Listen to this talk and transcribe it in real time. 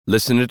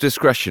Listener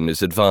discretion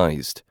is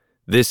advised.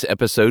 This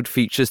episode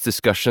features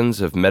discussions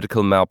of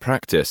medical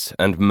malpractice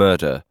and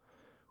murder.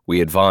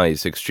 We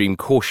advise extreme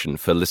caution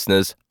for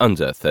listeners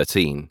under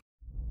 13.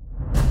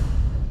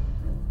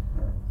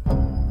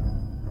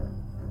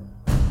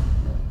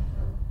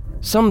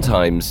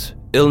 Sometimes,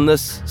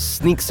 illness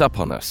sneaks up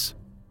on us.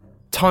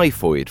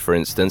 Typhoid, for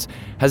instance,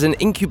 has an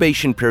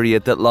incubation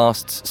period that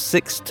lasts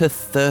 6 to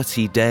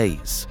 30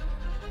 days.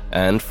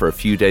 And for a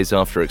few days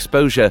after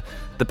exposure,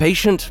 the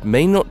patient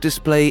may not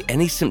display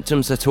any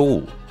symptoms at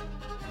all.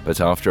 But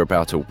after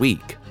about a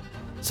week,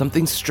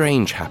 something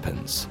strange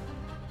happens.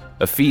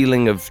 A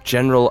feeling of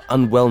general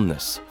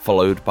unwellness,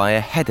 followed by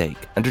a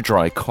headache and a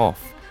dry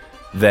cough.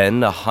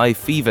 Then a high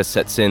fever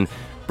sets in,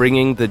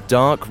 bringing the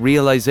dark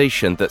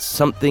realization that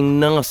something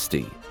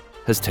nasty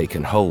has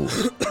taken hold.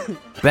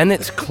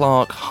 Bennett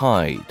Clark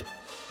Hyde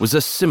was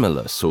a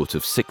similar sort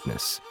of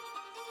sickness.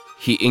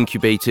 He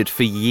incubated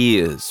for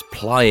years,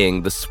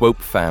 plying the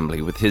Swope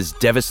family with his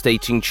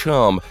devastating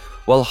charm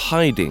while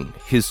hiding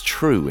his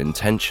true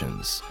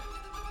intentions.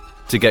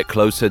 To get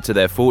closer to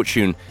their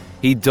fortune,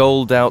 he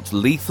doled out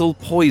lethal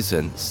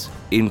poisons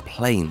in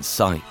plain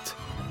sight.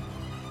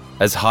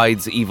 As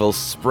Hyde's evil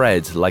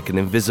spread like an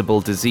invisible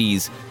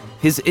disease,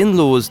 his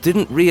in-laws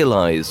didn't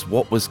realize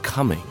what was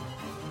coming.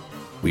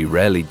 We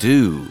rarely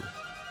do,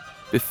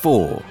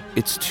 before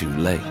it's too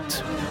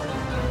late.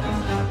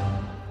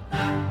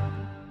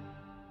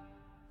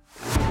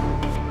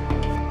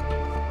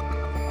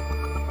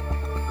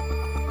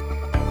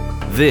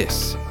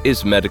 This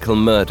is Medical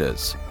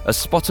Murders, a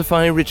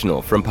Spotify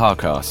original from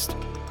Parcast.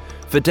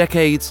 For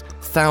decades,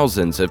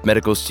 thousands of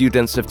medical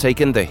students have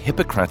taken the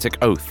Hippocratic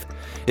Oath.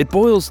 It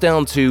boils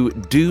down to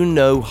do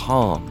no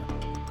harm.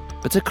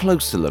 But a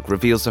closer look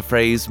reveals a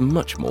phrase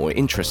much more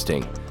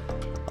interesting.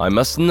 I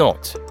must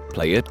not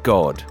play at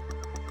God.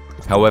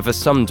 However,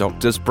 some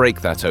doctors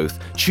break that oath,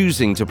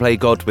 choosing to play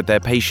God with their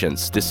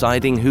patients,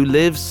 deciding who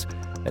lives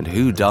and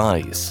who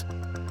dies.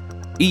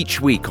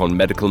 Each week on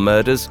Medical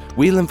Murders,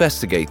 we'll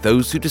investigate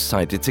those who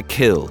decided to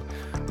kill.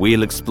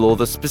 We'll explore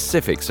the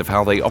specifics of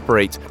how they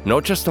operate,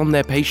 not just on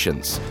their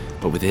patients,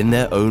 but within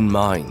their own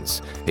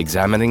minds,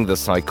 examining the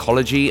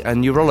psychology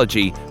and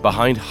neurology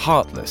behind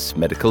heartless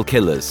medical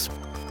killers.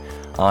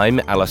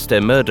 I'm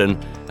Alastair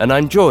Murden, and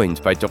I'm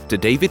joined by Dr.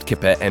 David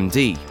Kipper,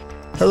 MD.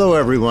 Hello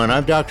everyone,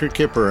 I'm Dr.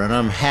 Kipper, and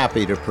I'm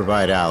happy to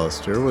provide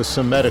Alastair with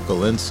some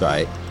medical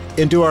insight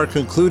into our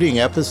concluding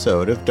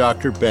episode of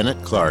Dr.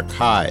 Bennett Clark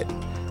Hyde.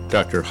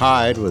 Dr.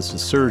 Hyde was a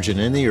surgeon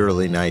in the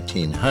early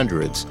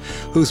 1900s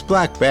whose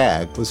black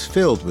bag was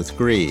filled with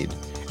greed,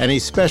 and he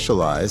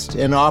specialized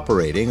in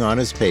operating on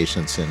his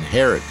patients'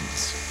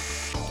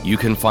 inheritance. You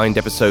can find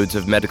episodes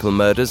of Medical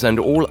Murders and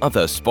all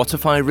other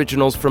Spotify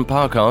originals from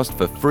Parcast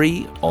for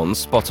free on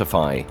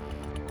Spotify.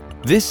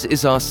 This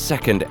is our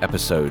second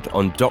episode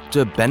on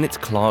Dr.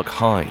 Bennett Clark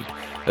Hyde,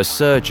 a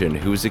surgeon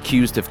who was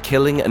accused of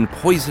killing and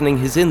poisoning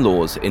his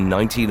in-laws in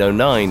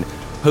 1909,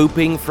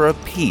 hoping for a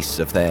piece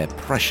of their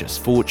precious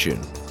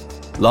fortune.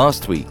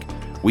 Last week,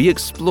 we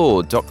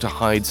explored Dr.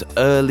 Hyde's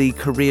early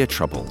career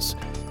troubles.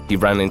 He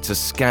ran into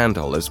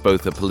scandal as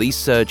both a police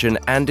surgeon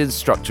and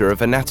instructor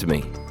of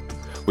anatomy.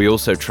 We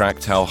also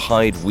tracked how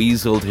Hyde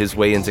weaseled his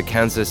way into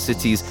Kansas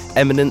City's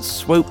eminent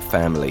Swope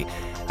family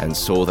and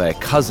saw their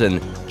cousin,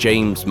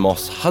 James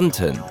Moss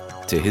Hunton,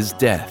 to his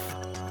death.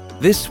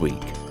 This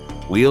week,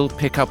 we'll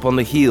pick up on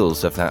the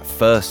heels of that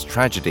first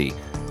tragedy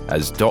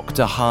as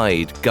Dr.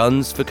 Hyde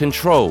guns for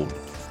control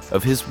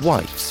of his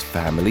wife's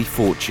family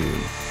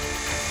fortune.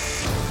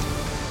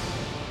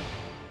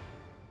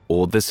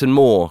 All this and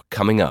more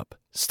coming up.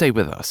 Stay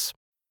with us.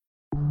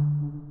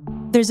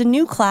 There's a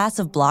new class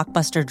of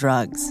blockbuster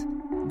drugs.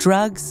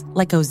 Drugs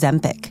like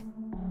Ozempic.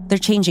 They're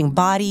changing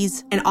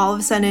bodies. And all of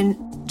a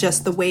sudden,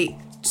 just the weight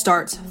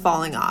starts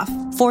falling off.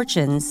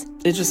 Fortunes.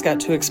 It just got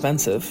too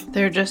expensive.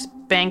 They're just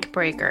bank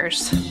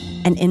breakers.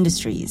 And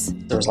industries.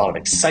 There was a lot of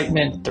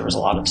excitement. There was a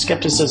lot of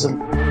skepticism.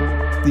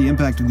 The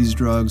impact of these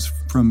drugs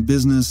from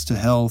business to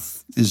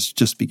health is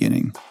just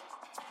beginning.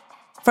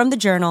 From the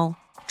Journal,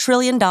 $1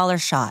 Trillion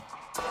Shot.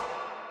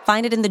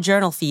 Find it in the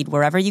Journal feed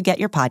wherever you get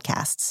your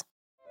podcasts.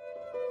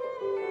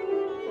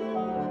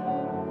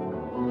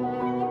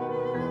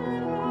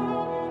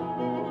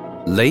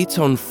 Late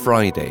on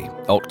Friday,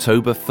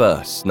 October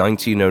 1st,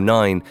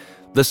 1909,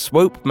 the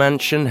Swope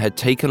mansion had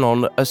taken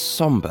on a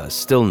somber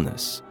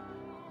stillness.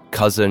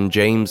 Cousin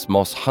James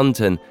Moss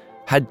Hunton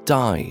had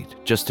died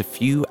just a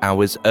few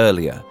hours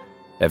earlier,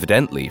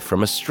 evidently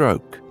from a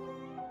stroke.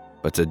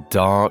 But a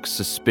dark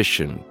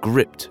suspicion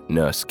gripped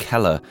Nurse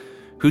Keller,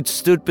 who'd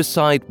stood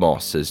beside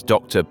Moss as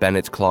Dr.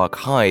 Bennett Clark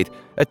Hyde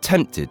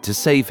attempted to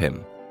save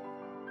him.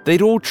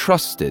 They'd all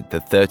trusted the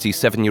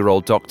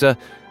 37-year-old doctor,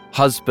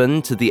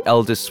 husband to the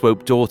eldest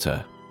Swope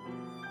daughter.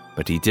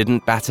 But he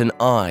didn't bat an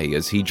eye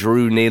as he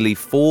drew nearly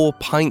 4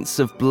 pints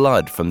of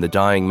blood from the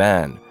dying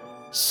man,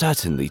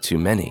 certainly too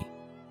many.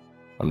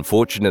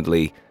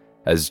 Unfortunately,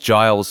 as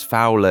Giles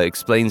Fowler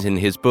explains in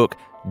his book,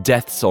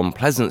 Deaths on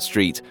Pleasant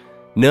Street,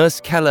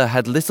 Nurse Keller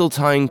had little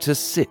time to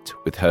sit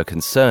with her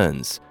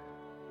concerns.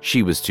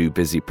 She was too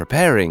busy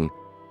preparing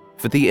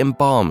for the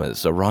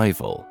embalmer's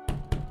arrival.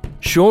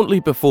 Shortly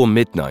before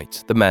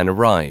midnight, the man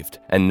arrived,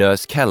 and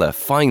Nurse Keller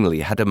finally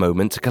had a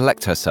moment to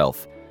collect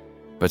herself.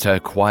 But her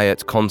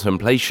quiet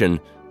contemplation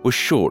was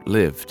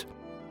short-lived.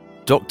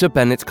 Dr.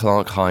 Bennett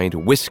Clark Hyde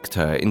whisked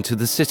her into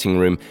the sitting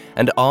room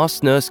and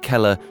asked Nurse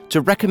Keller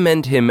to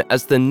recommend him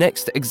as the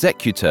next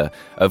executor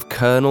of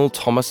Colonel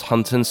Thomas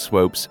Hunton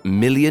Swope's $1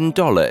 million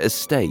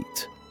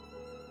estate.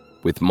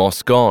 With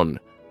Moss gone,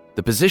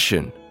 the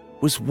position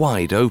was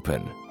wide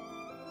open.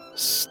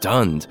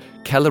 Stunned,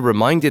 Keller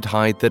reminded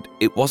Hyde that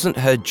it wasn't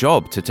her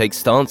job to take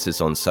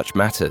stances on such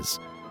matters.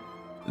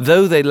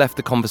 Though they left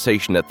the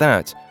conversation at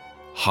that,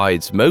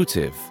 Hyde's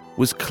motive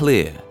was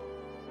clear.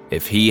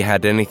 If he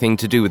had anything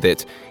to do with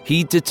it,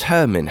 he'd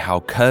determine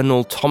how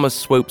Colonel Thomas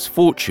Swope's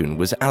fortune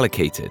was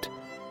allocated.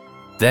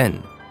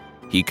 Then,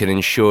 he could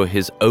ensure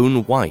his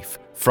own wife,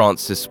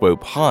 Frances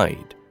Swope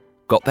Hyde,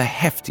 got the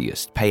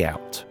heftiest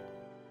payout.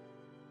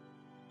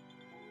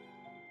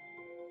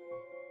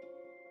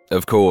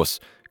 Of course,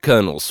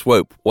 Colonel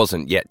Swope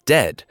wasn't yet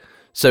dead,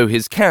 so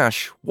his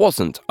cash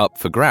wasn't up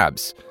for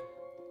grabs.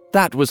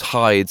 That was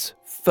Hyde's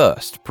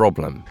first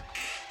problem.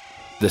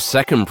 The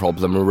second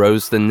problem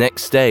arose the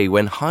next day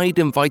when Hyde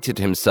invited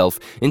himself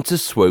into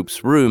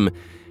Swope's room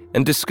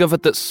and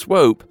discovered that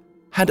Swope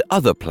had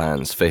other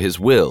plans for his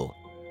will.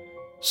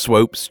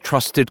 Swope's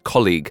trusted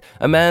colleague,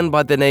 a man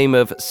by the name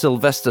of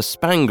Sylvester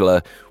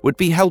Spangler, would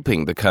be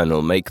helping the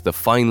colonel make the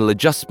final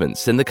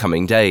adjustments in the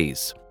coming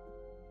days.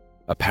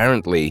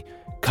 Apparently,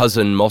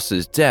 Cousin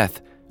Moss's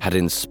death had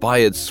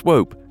inspired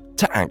Swope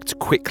to act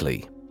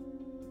quickly.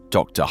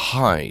 Dr.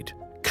 Hyde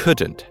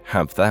couldn't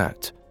have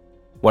that.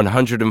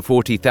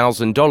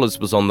 $140,000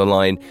 was on the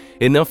line,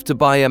 enough to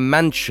buy a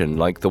mansion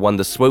like the one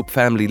the Swope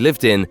family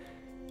lived in,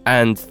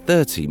 and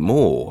 30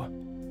 more.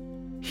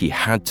 He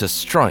had to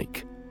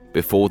strike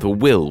before the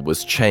will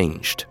was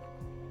changed.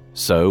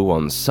 So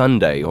on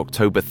Sunday,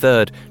 October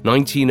 3rd,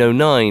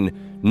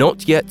 1909,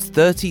 not yet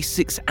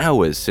 36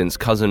 hours since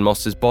Cousin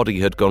Moss's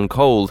body had gone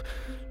cold,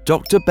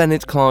 Dr.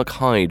 Bennett Clark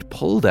Hyde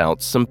pulled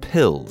out some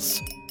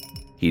pills.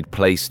 He'd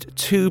placed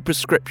 2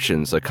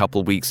 prescriptions a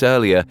couple weeks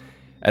earlier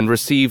and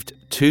received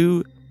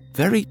 2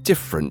 very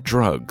different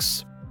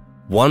drugs.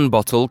 One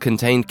bottle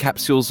contained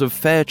capsules of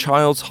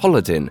Fairchild's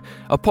Holodin,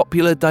 a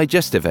popular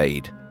digestive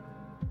aid.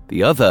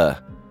 The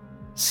other,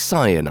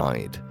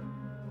 cyanide,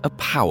 a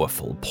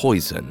powerful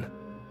poison.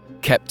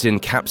 Kept in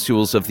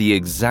capsules of the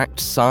exact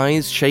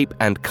size, shape,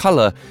 and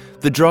color,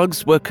 the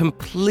drugs were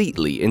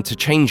completely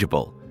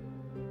interchangeable.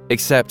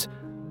 Except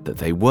that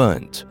they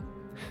weren't.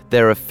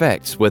 Their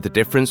effects were the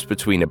difference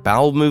between a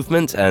bowel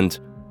movement and,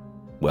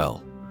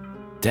 well,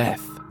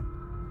 death.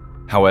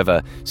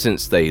 However,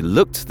 since they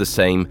looked the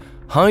same,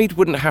 Hyde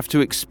wouldn't have to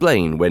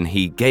explain when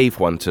he gave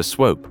one to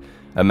Swope,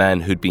 a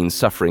man who'd been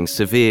suffering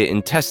severe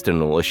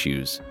intestinal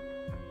issues.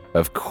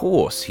 Of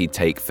course he'd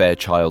take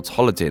Fairchild's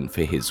Holodin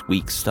for his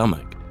weak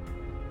stomach.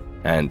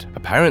 And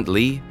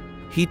apparently,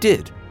 he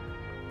did.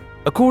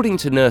 According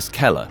to Nurse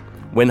Keller,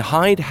 when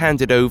Hyde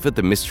handed over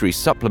the mystery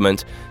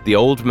supplement, the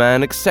old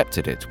man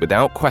accepted it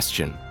without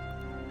question.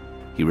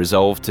 He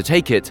resolved to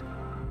take it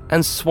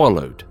and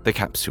swallowed the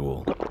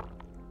capsule.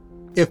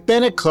 If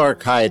Bennett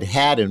Clark Hyde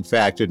had in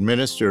fact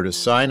administered a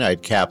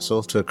cyanide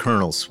capsule to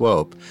Colonel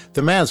Swope,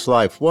 the man's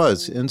life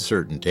was in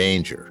certain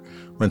danger.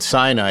 When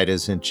cyanide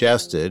is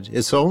ingested,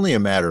 it's only a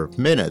matter of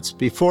minutes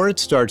before it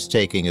starts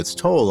taking its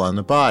toll on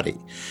the body.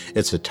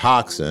 It's a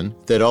toxin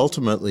that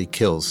ultimately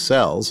kills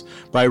cells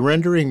by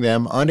rendering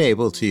them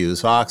unable to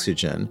use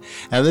oxygen,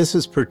 and this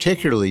is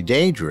particularly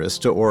dangerous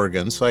to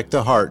organs like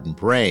the heart and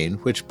brain,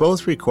 which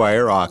both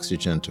require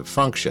oxygen to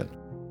function.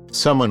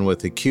 Someone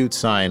with acute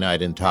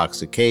cyanide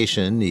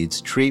intoxication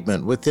needs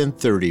treatment within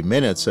 30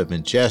 minutes of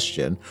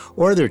ingestion,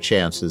 or their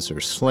chances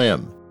are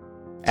slim.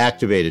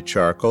 Activated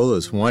charcoal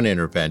is one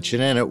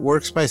intervention, and it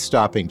works by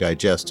stopping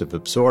digestive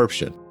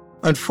absorption.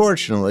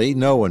 Unfortunately,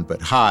 no one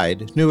but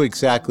Hyde knew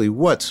exactly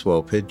what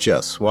Swope had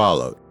just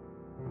swallowed.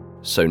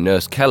 So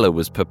Nurse Keller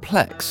was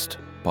perplexed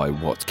by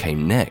what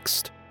came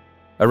next.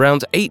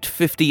 Around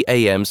 8:50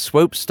 a.m.,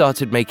 Swope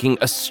started making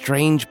a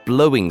strange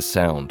blowing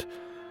sound.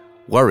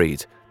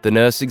 Worried, the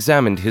nurse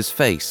examined his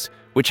face,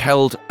 which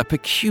held a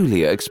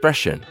peculiar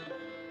expression.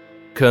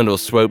 Colonel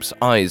Swope's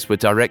eyes were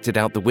directed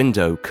out the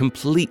window,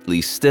 completely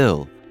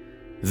still.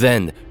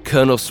 Then,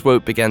 Colonel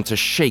Swope began to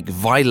shake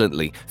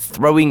violently,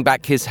 throwing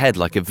back his head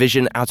like a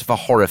vision out of a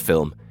horror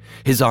film.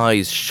 His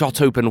eyes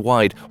shot open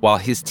wide while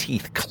his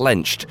teeth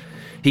clenched.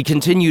 He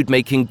continued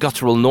making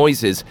guttural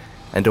noises,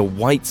 and a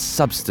white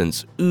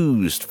substance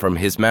oozed from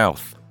his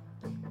mouth.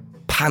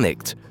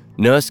 Panicked,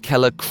 Nurse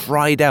Keller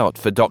cried out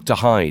for Dr.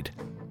 Hyde.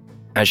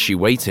 As she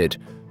waited,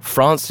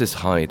 Frances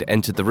Hyde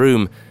entered the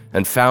room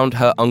and found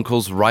her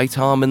uncle's right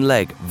arm and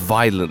leg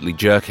violently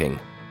jerking.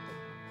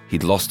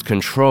 He'd lost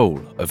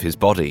control of his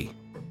body.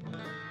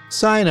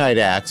 Cyanide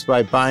acts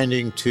by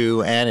binding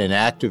to and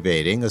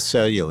inactivating a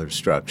cellular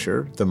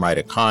structure, the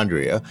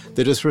mitochondria,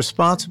 that is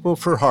responsible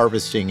for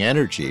harvesting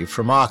energy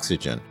from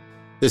oxygen.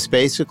 This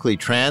basically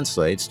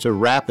translates to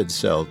rapid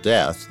cell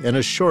death in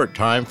a short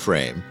time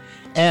frame,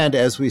 And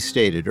as we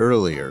stated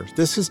earlier,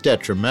 this is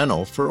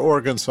detrimental for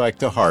organs like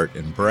the heart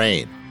and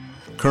brain.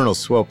 Colonel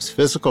Swope's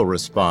physical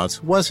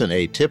response wasn't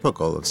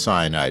atypical of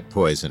cyanide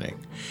poisoning.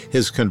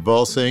 His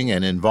convulsing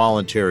and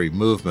involuntary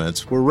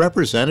movements were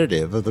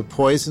representative of the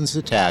poison's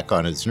attack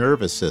on his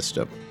nervous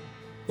system.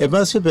 It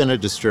must have been a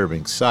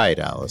disturbing sight,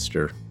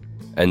 Alistair.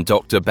 And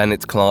Dr.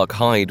 Bennett Clark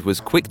Hyde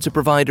was quick to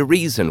provide a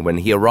reason when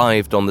he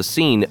arrived on the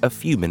scene a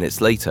few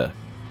minutes later.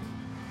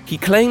 He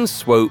claims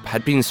Swope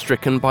had been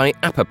stricken by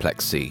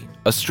apoplexy,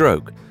 a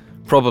stroke,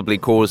 probably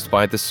caused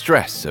by the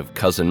stress of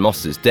Cousin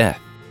Moss's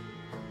death.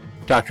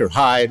 Dr.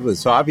 Hyde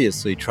was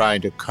obviously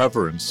trying to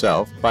cover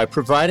himself by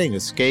providing a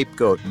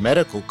scapegoat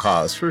medical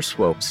cause for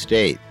Swope's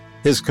state.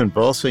 His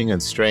convulsing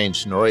and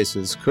strange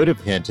noises could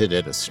have hinted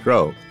at a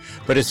stroke,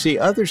 but it's the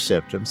other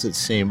symptoms that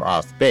seem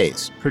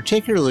off-base,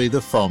 particularly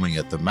the foaming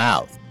at the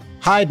mouth.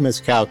 Hyde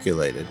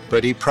miscalculated,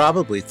 but he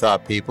probably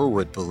thought people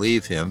would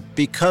believe him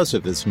because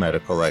of his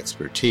medical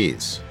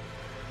expertise.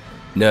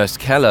 Nurse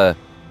Keller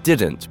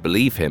didn't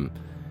believe him,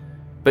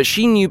 but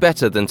she knew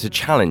better than to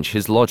challenge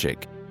his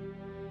logic.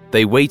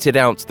 They waited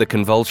out the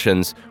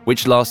convulsions,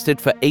 which lasted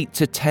for 8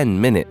 to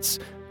 10 minutes,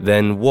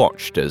 then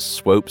watched as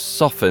Swope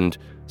softened,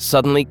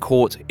 suddenly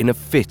caught in a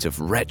fit of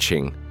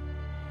retching.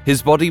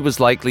 His body was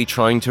likely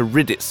trying to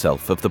rid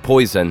itself of the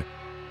poison.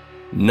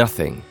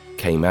 Nothing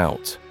came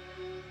out.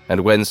 And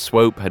when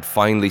Swope had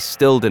finally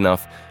stilled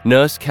enough,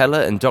 Nurse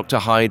Keller and Dr.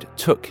 Hyde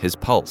took his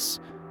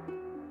pulse.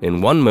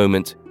 In one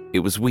moment, it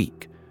was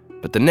weak,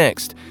 but the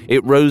next,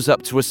 it rose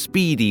up to a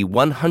speedy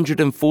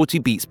 140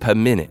 beats per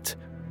minute.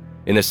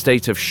 In a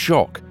state of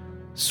shock,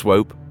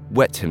 Swope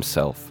wet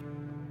himself.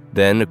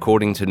 Then,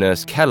 according to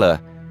Nurse Keller,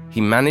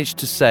 he managed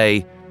to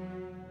say,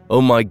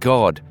 "Oh my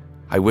God,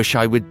 I wish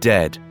I were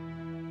dead.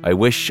 I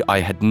wish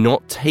I had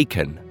not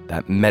taken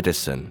that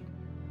medicine."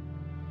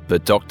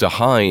 But Dr.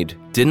 Hyde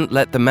didn't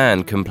let the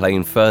man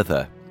complain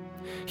further.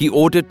 He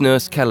ordered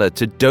Nurse Keller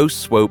to dose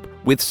Swope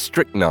with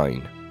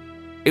strychnine.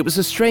 It was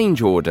a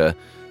strange order.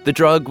 The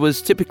drug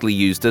was typically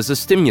used as a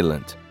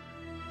stimulant.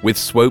 With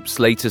Swope's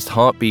latest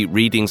heartbeat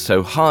reading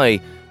so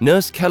high,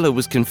 Nurse Keller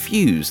was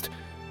confused,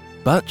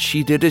 but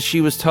she did as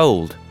she was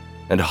told,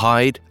 and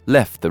Hyde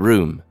left the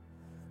room.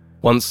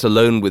 Once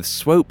alone with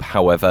Swope,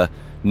 however,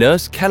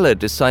 Nurse Keller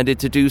decided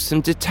to do some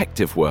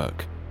detective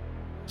work.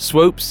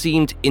 Swope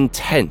seemed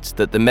intent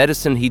that the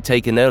medicine he'd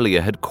taken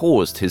earlier had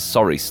caused his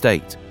sorry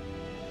state.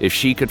 If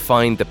she could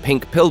find the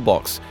pink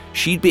pillbox,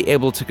 she'd be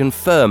able to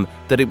confirm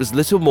that it was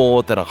little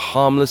more than a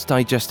harmless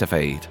digestive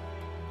aid.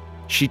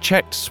 She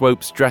checked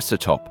Swope's dresser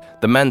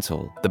top, the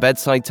mantel, the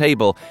bedside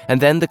table,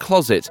 and then the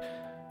closet,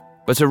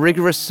 but a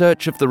rigorous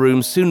search of the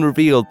room soon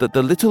revealed that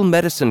the little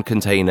medicine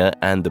container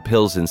and the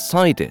pills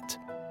inside it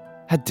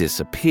had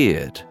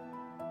disappeared.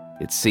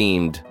 It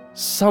seemed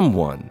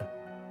someone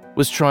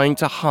was trying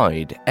to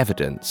hide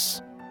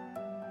evidence.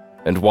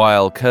 And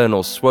while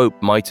Colonel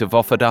Swope might have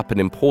offered up an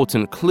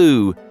important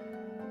clue,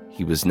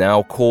 he was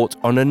now caught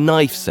on a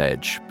knife's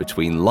edge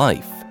between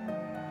life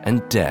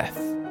and death.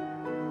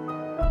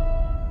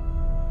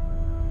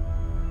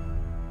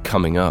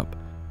 Coming up,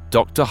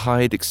 Dr.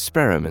 Hyde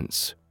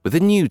experiments with a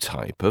new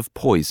type of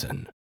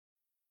poison.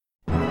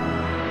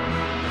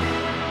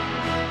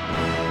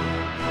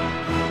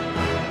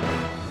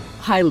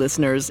 Hi,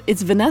 listeners.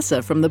 It's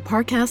Vanessa from the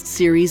Parcast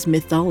series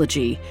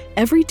Mythology.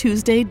 Every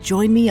Tuesday,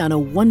 join me on a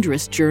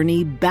wondrous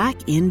journey back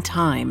in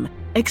time,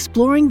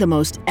 exploring the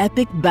most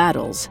epic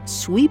battles,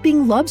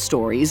 sweeping love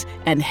stories,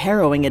 and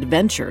harrowing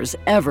adventures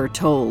ever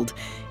told.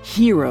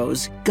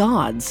 Heroes,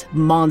 gods,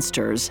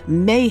 monsters,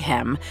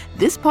 mayhem.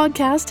 This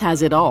podcast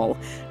has it all.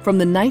 From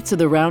the Knights of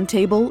the Round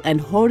Table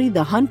and Hori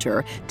the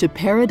Hunter to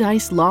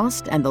Paradise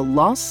Lost and the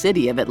Lost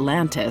City of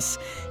Atlantis.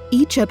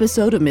 Each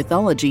episode of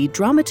Mythology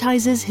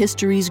dramatizes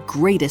history's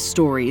greatest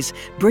stories,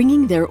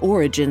 bringing their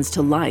origins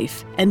to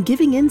life and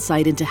giving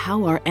insight into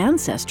how our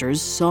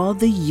ancestors saw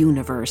the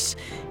universe.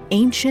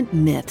 Ancient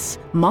myths,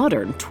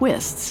 modern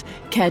twists.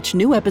 Catch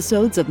new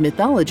episodes of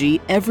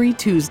Mythology every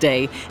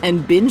Tuesday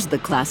and binge the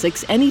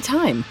classics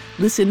anytime.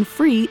 Listen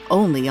free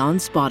only on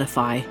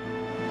Spotify.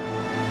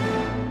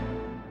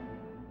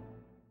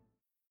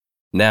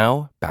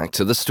 Now, back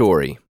to the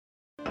story.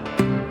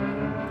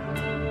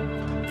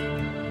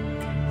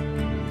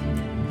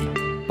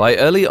 By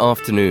early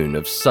afternoon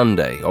of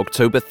Sunday,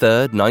 October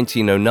 3rd,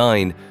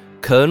 1909,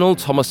 Colonel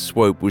Thomas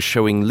Swope was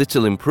showing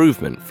little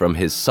improvement from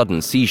his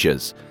sudden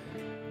seizures.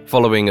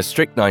 Following a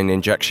strychnine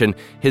injection,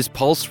 his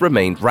pulse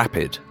remained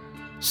rapid.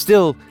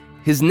 Still,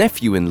 his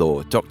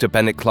nephew-in-law, Dr.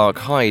 Bennett Clark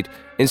Hyde,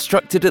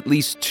 instructed at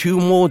least 2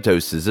 more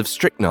doses of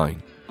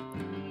strychnine.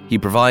 He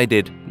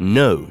provided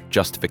no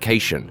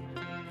justification.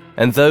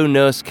 And though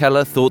Nurse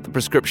Keller thought the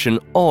prescription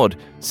odd,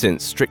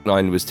 since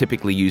strychnine was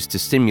typically used to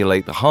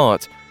stimulate the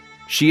heart,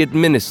 she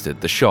administered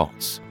the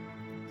shots.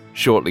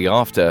 Shortly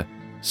after,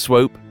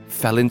 Swope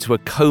fell into a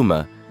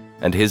coma,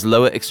 and his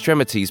lower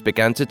extremities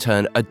began to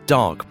turn a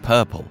dark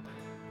purple,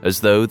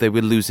 as though they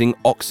were losing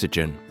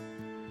oxygen.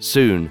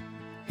 Soon,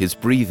 his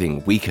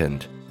breathing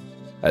weakened.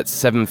 At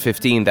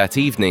 7:15 that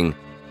evening,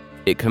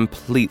 it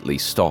completely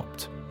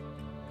stopped.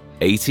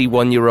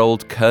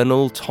 81-year-old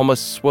Colonel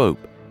Thomas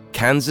Swope,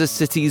 Kansas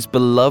City's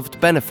beloved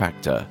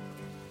benefactor,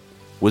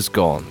 was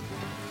gone.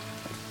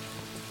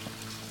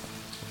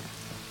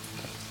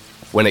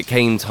 When it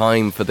came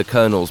time for the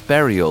colonel's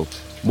burial,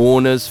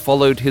 mourners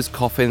followed his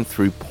coffin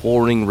through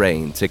pouring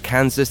rain to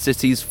Kansas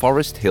City's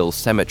Forest Hill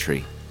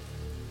Cemetery.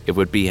 It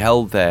would be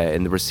held there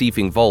in the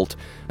receiving vault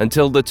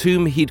until the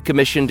tomb he'd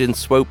commissioned in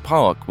Swope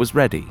Park was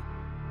ready.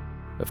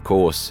 Of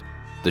course,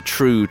 the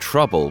true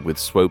trouble with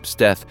Swope's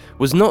death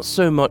was not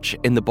so much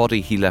in the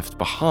body he left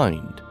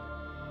behind.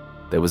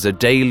 There was a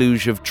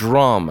deluge of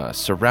drama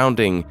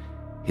surrounding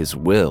his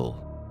will.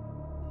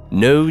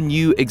 No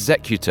new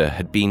executor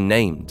had been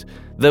named,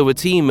 though a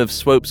team of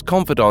Swope's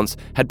confidants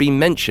had been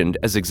mentioned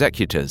as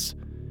executors.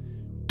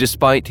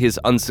 Despite his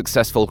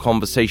unsuccessful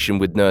conversation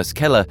with Nurse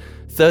Keller,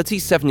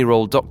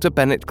 37-year-old Dr.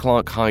 Bennett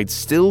Clark Hyde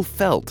still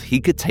felt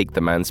he could take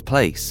the man's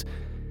place,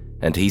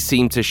 and he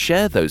seemed to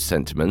share those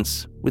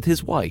sentiments with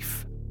his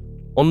wife.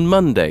 On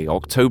Monday,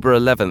 October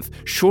 11th,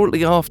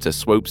 shortly after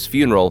Swope's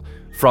funeral,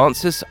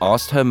 Frances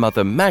asked her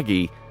mother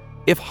Maggie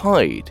if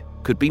Hyde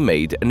could be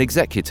made an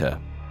executor.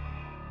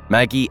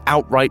 Maggie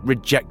outright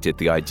rejected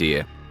the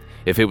idea.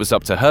 If it was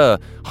up to her,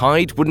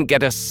 Hyde wouldn't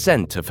get a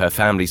cent of her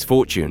family's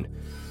fortune.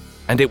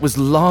 And it was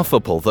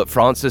laughable that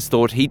Frances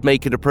thought he'd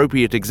make an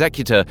appropriate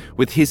executor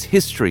with his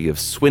history of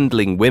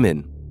swindling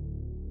women.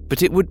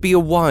 But it would be a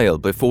while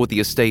before the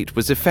estate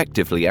was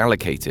effectively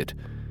allocated.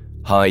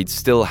 Hyde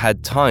still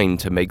had time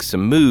to make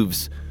some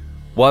moves,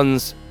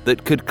 ones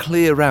that could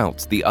clear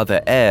out the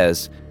other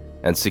heirs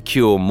and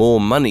secure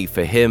more money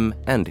for him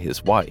and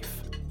his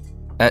wife.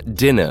 At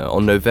dinner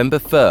on November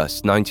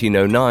 1st,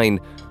 1909,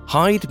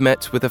 Hyde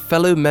met with a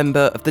fellow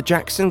member of the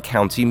Jackson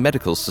County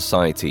Medical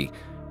Society,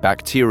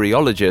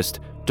 bacteriologist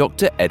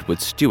Dr.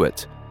 Edward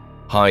Stewart.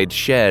 Hyde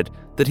shared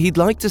that he'd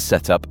like to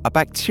set up a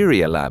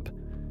bacteria lab.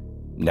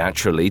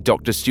 Naturally,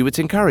 Dr. Stewart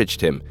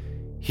encouraged him.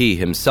 He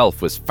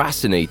himself was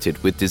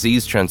fascinated with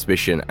disease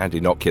transmission and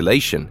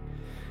inoculation.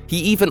 He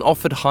even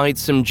offered Hyde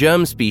some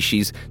germ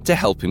species to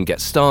help him get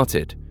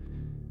started.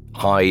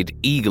 Hyde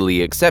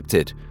eagerly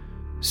accepted.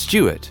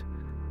 Stewart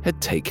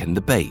had taken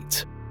the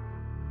bait.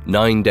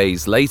 9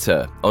 days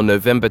later, on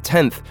November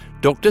 10th,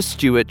 Dr.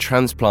 Stewart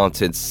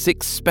transplanted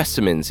 6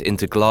 specimens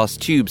into glass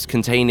tubes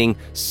containing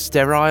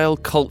sterile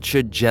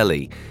cultured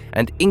jelly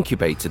and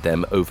incubated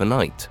them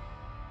overnight.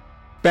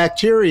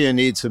 Bacteria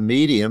needs a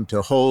medium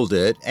to hold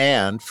it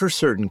and, for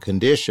certain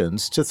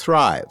conditions, to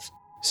thrive.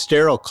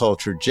 Sterile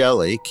cultured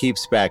jelly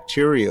keeps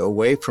bacteria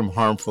away from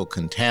harmful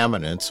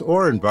contaminants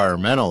or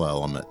environmental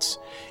elements.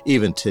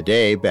 Even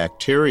today,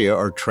 bacteria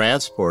are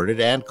transported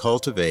and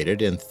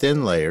cultivated in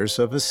thin layers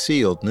of a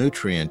sealed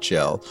nutrient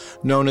gel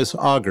known as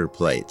agar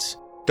plates.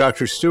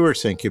 Dr.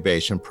 Stewart's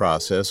incubation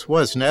process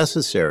was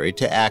necessary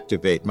to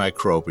activate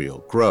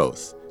microbial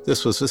growth.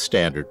 This was a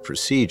standard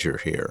procedure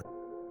here.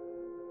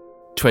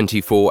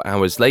 24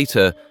 hours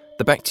later,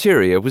 the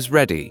bacteria was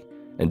ready,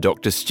 and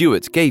Dr.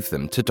 Stewart gave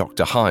them to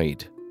Dr.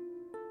 Hyde.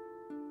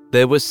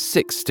 There were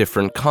 6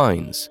 different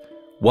kinds.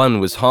 1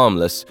 was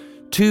harmless,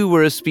 2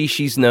 were a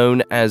species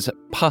known as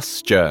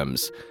pus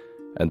germs,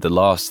 and the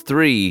last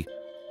 3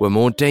 were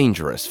more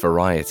dangerous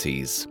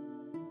varieties.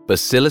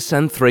 Bacillus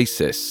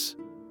anthracis,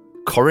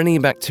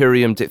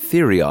 Corynebacterium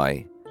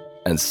diphtheriae,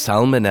 and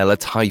Salmonella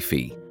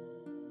typhi,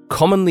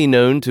 commonly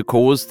known to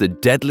cause the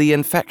deadly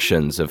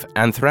infections of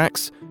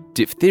anthrax,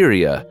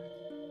 diphtheria,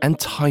 and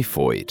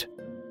typhoid.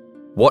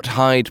 What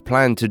Hyde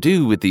planned to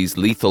do with these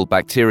lethal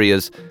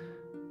bacterias?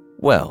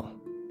 Well,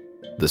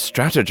 the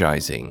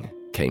strategizing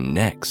came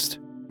next.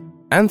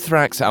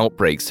 Anthrax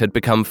outbreaks had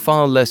become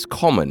far less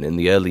common in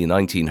the early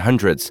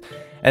 1900s,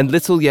 and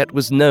little yet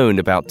was known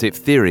about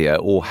diphtheria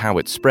or how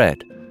it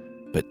spread.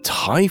 But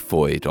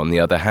typhoid, on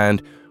the other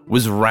hand,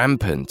 was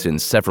rampant in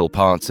several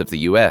parts of the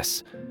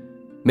US.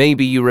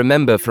 Maybe you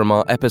remember from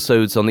our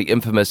episodes on the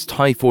infamous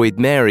Typhoid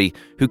Mary,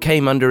 who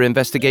came under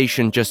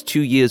investigation just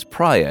 2 years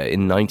prior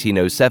in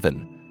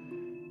 1907.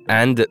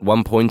 And at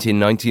one point in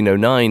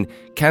 1909,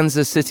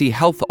 Kansas City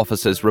health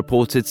officers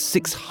reported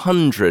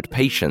 600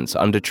 patients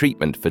under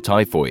treatment for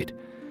typhoid.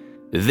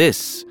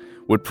 This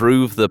would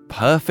prove the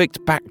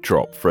perfect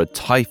backdrop for a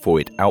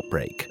typhoid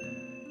outbreak.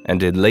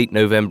 And in late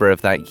November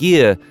of that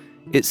year,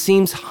 it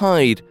seems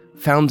Hyde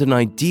found an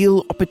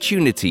ideal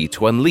opportunity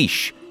to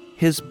unleash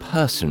his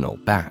personal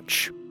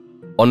batch.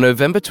 On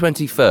November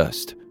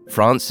 21st,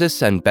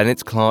 Frances and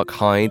Bennett Clark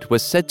Hyde were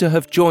said to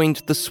have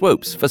joined the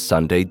Swopes for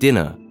Sunday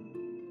dinner.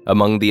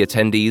 Among the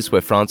attendees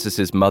were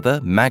Frances's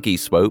mother, Maggie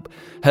Swope,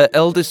 her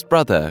eldest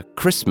brother,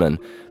 Chrisman,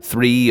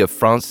 3 of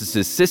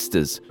Frances's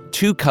sisters,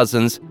 2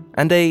 cousins,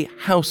 and a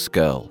house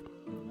girl.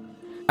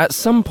 At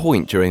some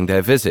point during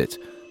their visit,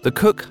 the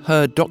cook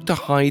heard Dr.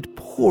 Hyde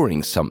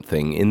pouring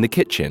something in the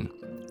kitchen.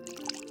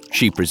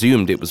 She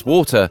presumed it was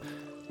water,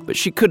 but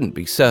she couldn't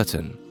be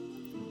certain.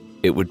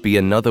 It would be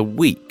another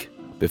week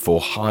before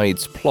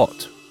Hyde's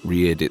plot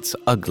reared its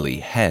ugly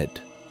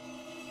head.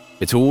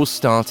 It all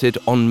started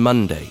on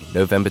Monday,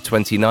 November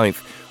 29th,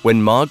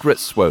 when Margaret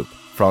Swope,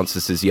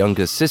 Frances's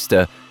younger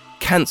sister,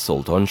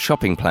 cancelled on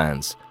shopping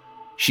plans.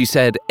 She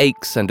said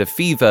aches and a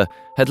fever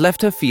had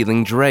left her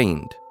feeling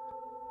drained.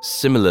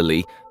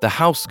 Similarly, the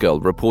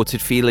housegirl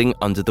reported feeling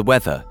under the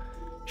weather.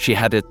 She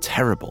had a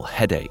terrible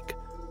headache.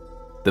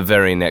 The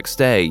very next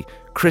day,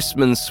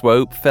 Chrisman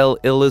Swope fell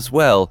ill as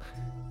well,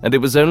 and it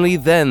was only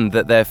then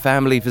that their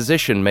family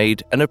physician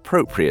made an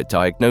appropriate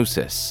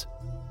diagnosis: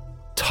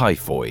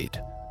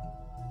 typhoid.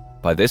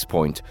 By this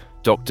point,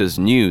 doctors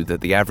knew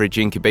that the average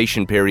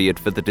incubation period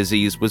for the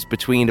disease was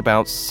between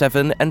about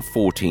 7 and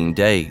 14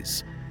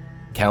 days.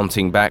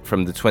 Counting back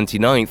from the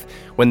 29th,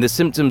 when the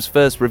symptoms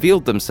first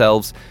revealed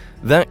themselves,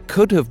 that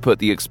could have put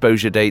the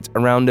exposure date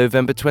around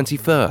November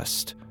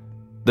 21st,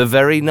 the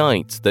very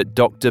night that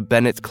Dr.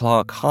 Bennett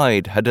Clark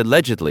Hyde had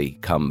allegedly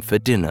come for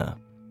dinner.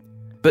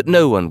 But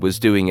no one was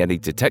doing any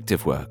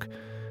detective work.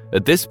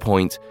 At this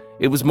point,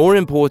 it was more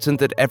important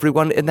that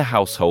everyone in the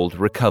household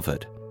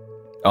recovered.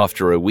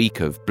 After a week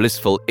of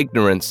blissful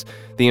ignorance,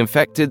 the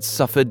infected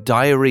suffered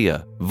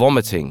diarrhea,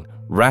 vomiting,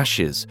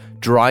 rashes,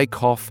 dry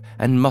cough,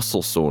 and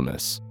muscle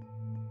soreness.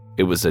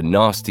 It was a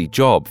nasty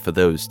job for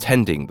those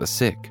tending the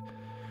sick.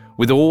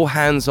 With all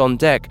hands on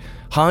deck,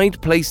 Hyde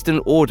placed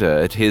an order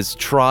at his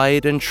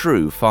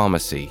tried-and-true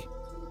pharmacy.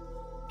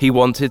 He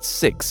wanted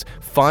 6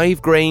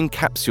 5-grain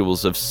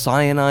capsules of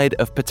cyanide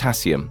of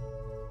potassium.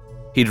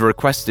 He'd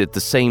requested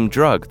the same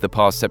drug the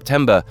past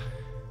September.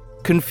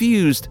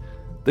 Confused,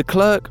 the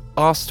clerk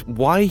asked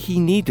why he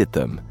needed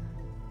them,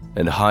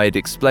 and Hyde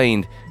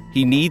explained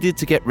he needed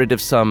to get rid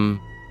of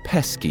some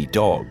pesky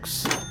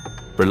dogs.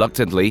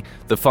 Reluctantly,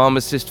 the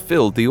pharmacist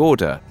filled the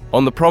order,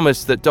 on the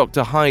promise that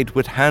Dr. Hyde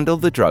would handle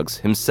the drugs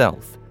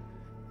himself.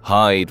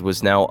 Hyde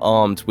was now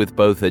armed with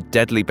both a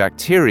deadly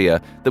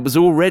bacteria that was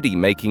already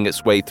making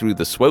its way through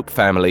the Swope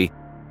family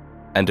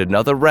and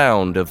another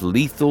round of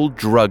lethal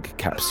drug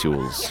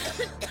capsules.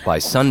 By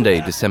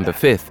Sunday, December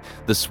 5th,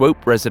 the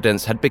Swope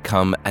residence had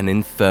become an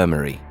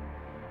infirmary.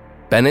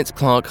 Bennett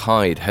Clark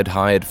Hyde had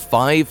hired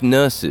 5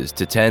 nurses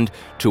to tend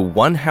to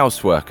 1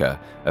 houseworker,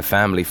 a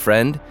family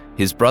friend,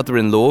 his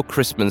brother-in-law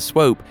Chrisman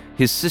Swope,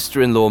 his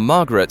sister-in-law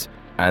Margaret,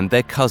 and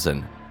their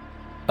cousin.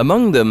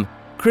 Among them,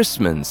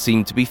 Chrisman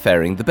seemed to be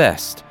faring the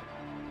best.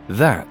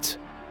 That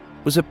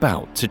was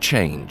about to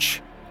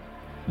change.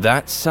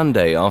 That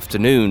Sunday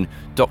afternoon,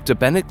 Dr.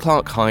 Bennett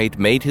Clark Hyde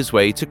made his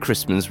way to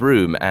Chrisman's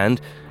room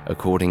and,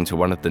 according to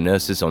one of the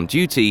nurses on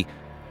duty,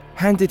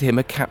 handed him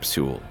a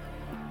capsule.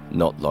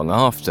 Not long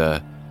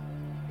after,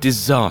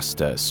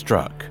 disaster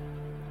struck.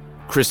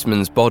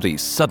 Chrisman's body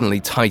suddenly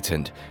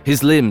tightened,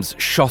 his limbs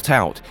shot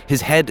out,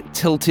 his head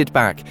tilted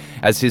back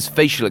as his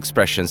facial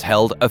expressions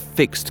held a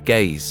fixed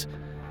gaze.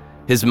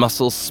 His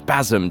muscles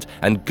spasmed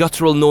and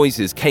guttural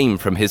noises came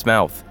from his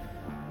mouth.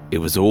 It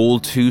was all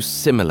too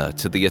similar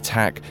to the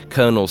attack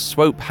Colonel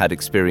Swope had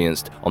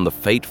experienced on the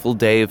fateful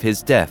day of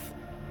his death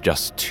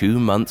just 2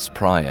 months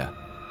prior.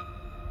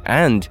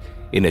 And,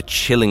 in a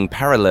chilling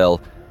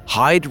parallel,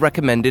 Hyde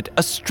recommended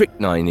a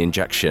strychnine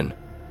injection.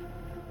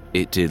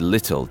 It did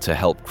little to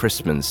help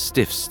Chrisman's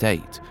stiff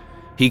state.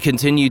 He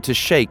continued to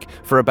shake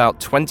for about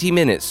 20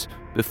 minutes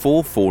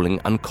before falling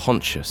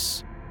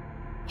unconscious.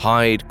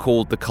 Hyde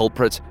called the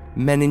culprit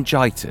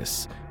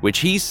meningitis, which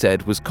he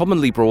said was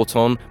commonly brought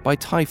on by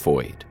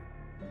typhoid.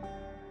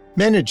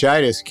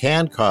 Meningitis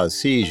can cause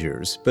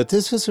seizures, but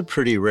this is a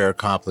pretty rare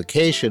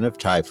complication of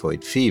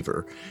typhoid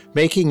fever,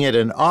 making it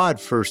an odd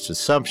first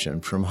assumption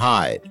from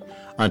Hyde.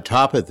 On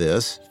top of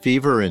this,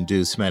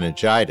 fever-induced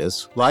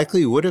meningitis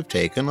likely would have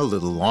taken a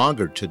little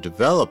longer to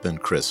develop in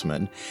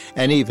Chrisman,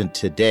 and even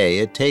today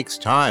it takes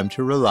time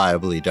to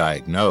reliably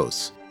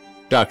diagnose.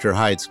 Dr.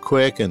 Hyde's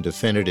quick and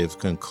definitive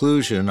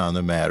conclusion on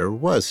the matter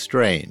was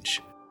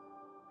strange.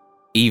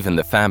 Even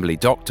the family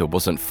doctor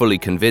wasn't fully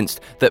convinced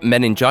that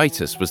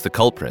meningitis was the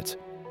culprit.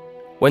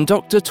 When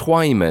Dr.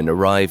 Twyman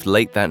arrived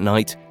late that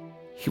night,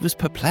 he was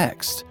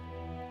perplexed.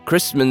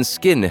 Chrisman's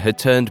skin had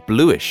turned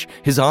bluish,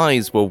 his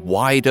eyes were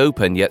wide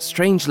open, yet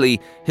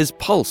strangely, his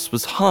pulse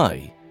was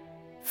high.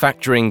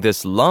 Factoring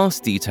this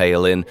last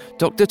detail in,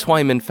 Dr.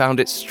 Twyman found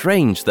it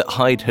strange that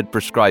Hyde had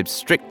prescribed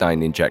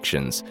strychnine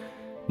injections.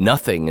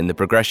 Nothing in the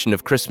progression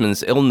of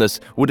Chrisman's illness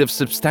would have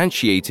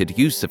substantiated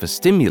use of a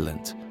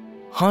stimulant.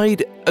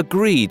 Hyde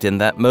agreed in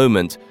that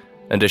moment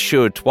and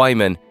assured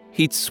Twyman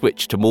he'd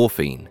switch to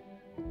morphine.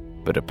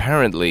 But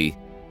apparently,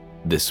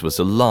 this was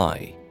a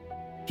lie.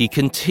 He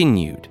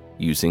continued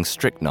using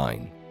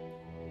strychnine.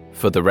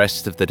 For the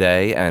rest of the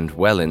day and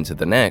well into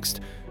the next,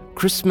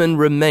 Chrisman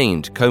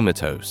remained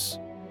comatose.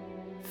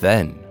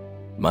 Then,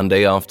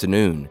 Monday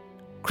afternoon,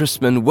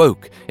 Chrisman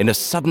woke in a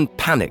sudden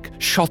panic,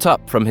 shot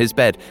up from his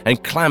bed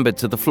and clambered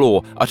to the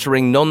floor,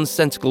 uttering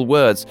nonsensical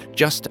words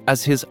just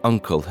as his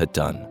uncle had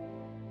done.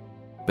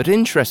 But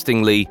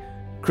interestingly,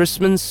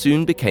 Chrisman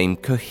soon became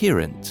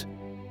coherent,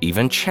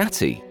 even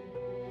chatty.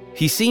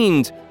 He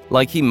seemed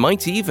like he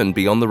might even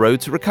be on the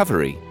road to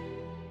recovery.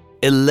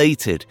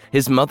 Elated,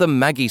 his mother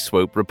Maggie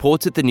Swope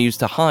reported the news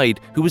to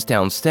Hyde, who was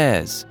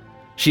downstairs.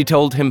 She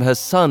told him her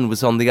son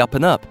was on the up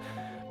and up,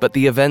 but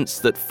the events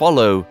that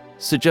follow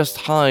suggest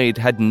Hyde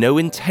had no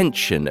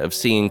intention of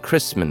seeing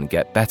Chrisman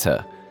get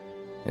better.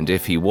 And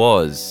if he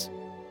was,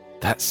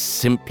 That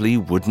simply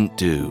wouldn't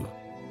do.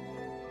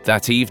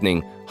 That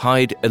evening,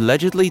 Hyde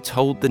allegedly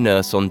told the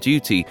nurse on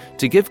duty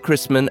to give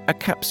Chrisman a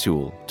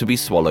capsule to be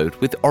swallowed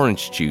with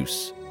orange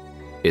juice.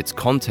 Its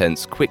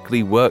contents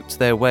quickly worked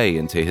their way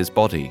into his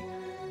body.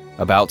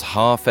 About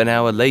half an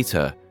hour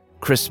later,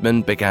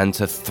 Chrisman began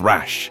to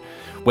thrash.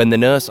 When the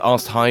nurse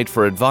asked Hyde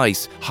for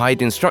advice,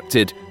 Hyde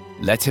instructed,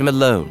 "Let him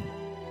alone."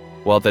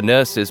 While the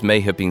nurses may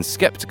have been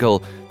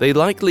skeptical, they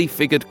likely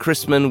figured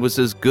Chrisman was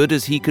as good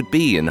as he could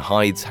be in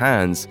Hyde's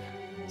hands,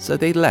 so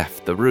they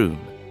left the room.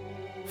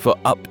 For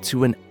up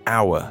to an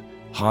hour,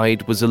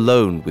 Hyde was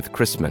alone with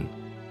Chrisman.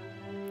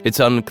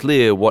 It's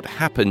unclear what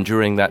happened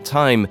during that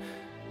time,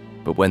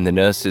 but when the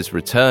nurses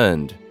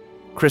returned,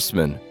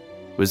 Chrisman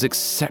was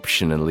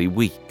exceptionally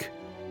weak.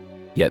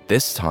 Yet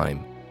this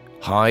time,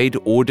 Hyde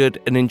ordered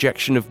an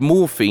injection of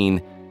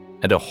morphine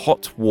and a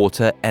hot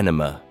water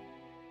enema.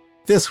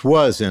 This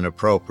was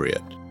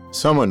inappropriate.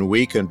 Someone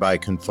weakened by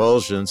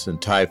convulsions and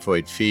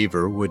typhoid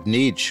fever would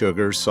need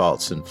sugar,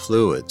 salts, and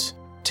fluids.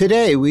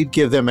 Today, we'd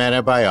give them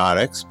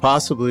antibiotics,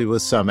 possibly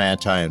with some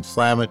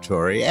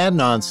anti-inflammatory and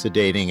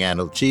non-sedating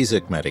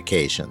analgesic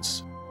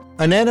medications.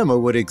 An enema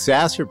would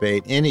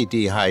exacerbate any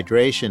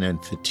dehydration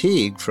and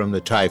fatigue from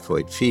the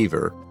typhoid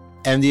fever,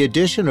 and the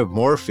addition of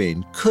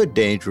morphine could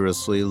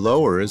dangerously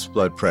lower his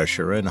blood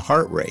pressure and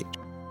heart rate.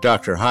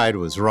 Dr. Hyde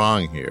was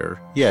wrong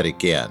here, yet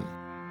again.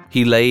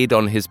 He laid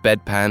on his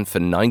bedpan for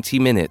 90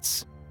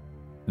 minutes,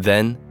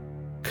 then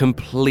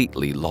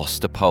completely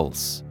lost a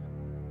pulse.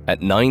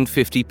 At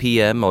 9:50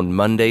 p.m. on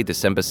Monday,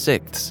 December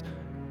 6th,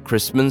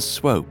 Chrisman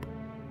Swope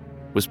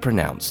was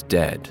pronounced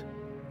dead.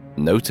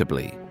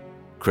 Notably,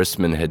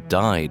 Chrisman had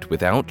died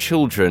without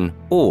children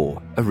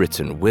or a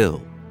written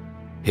will.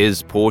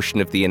 His portion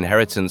of the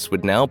inheritance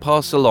would now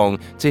pass along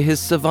to his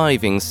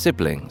surviving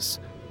siblings.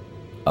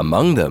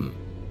 Among them,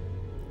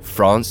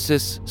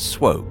 Francis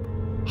Swope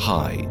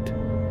Hyde.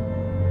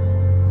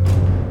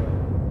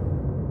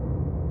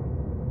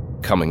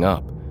 Coming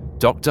up,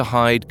 Dr.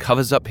 Hyde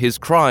covers up his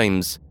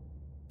crimes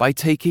by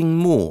taking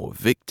more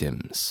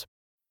victims.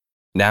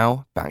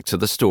 Now, back to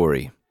the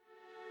story.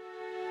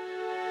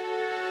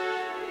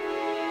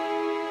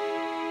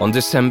 On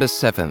December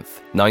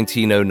 7th,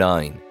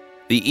 1909,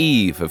 the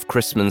eve of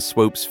Chrisman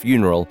Swope's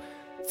funeral,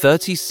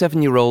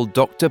 37-year-old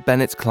Dr.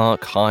 Bennett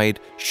Clark Hyde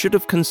should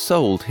have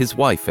consoled his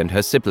wife and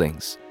her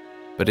siblings,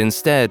 but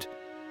instead,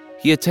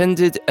 he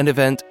attended an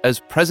event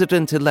as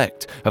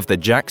president-elect of the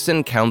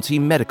Jackson County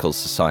Medical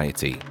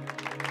Society.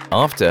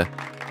 After,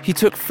 he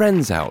took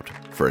friends out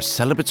for a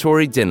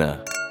celebratory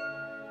dinner.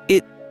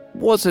 It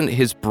wasn't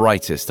his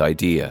brightest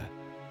idea.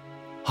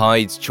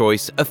 Hyde's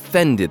choice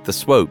offended the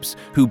Swopes,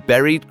 who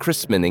buried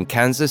Chrisman in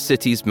Kansas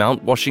City's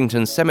Mount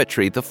Washington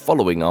Cemetery the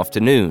following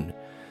afternoon.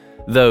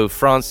 Though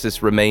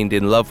Frances remained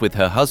in love with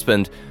her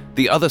husband,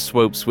 the other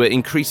Swopes were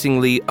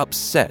increasingly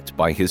upset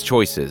by his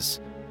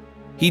choices.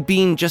 He'd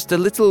been just a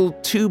little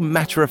too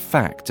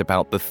matter-of-fact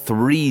about the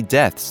 3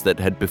 deaths that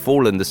had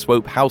befallen the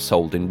Swope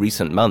household in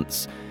recent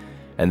months,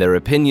 and their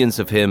opinions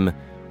of him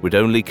would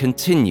only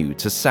continue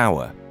to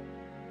sour.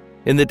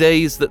 In the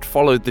days that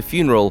followed the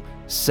funeral,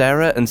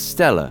 Sarah and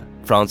Stella,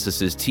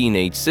 Frances's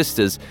teenage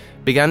sisters,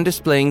 began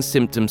displaying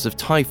symptoms of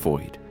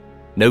typhoid,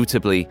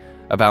 notably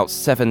about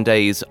 7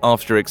 days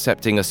after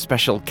accepting a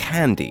special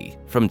candy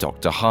from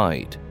Dr.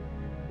 Hyde.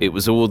 It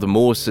was all the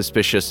more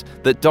suspicious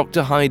that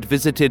Dr. Hyde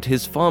visited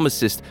his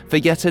pharmacist for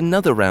yet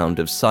another round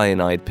of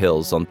cyanide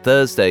pills on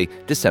Thursday,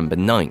 December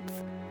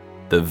 9th.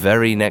 The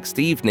very next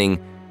evening,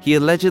 he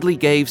allegedly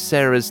gave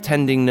Sarah's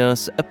tending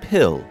nurse a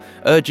pill,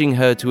 urging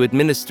her to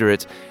administer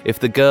it if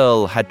the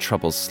girl had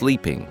trouble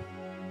sleeping.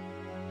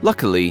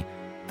 Luckily,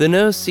 the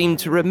nurse seemed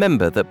to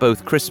remember that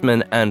both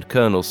Chrisman and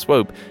Colonel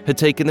Swope had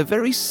taken a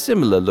very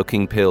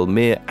similar-looking pill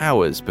mere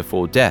hours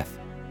before death.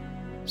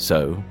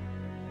 So,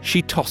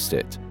 she tossed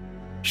it.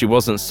 She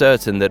wasn't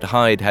certain that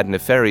Hyde had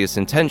nefarious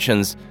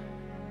intentions,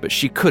 but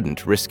she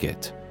couldn't risk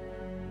it.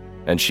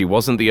 And she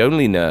wasn't the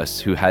only nurse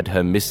who had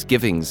her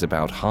misgivings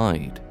about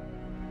Hyde.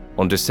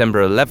 On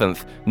December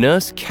 11th,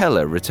 Nurse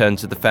Keller returned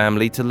to the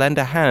family to lend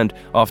a hand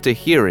after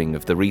hearing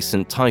of the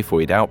recent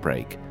typhoid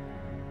outbreak.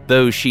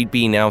 Though she'd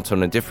been out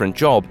on a different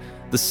job,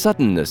 the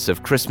suddenness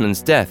of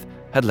Chrisman's death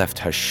had left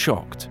her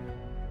shocked.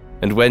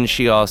 And when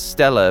she asked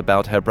Stella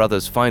about her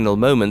brother's final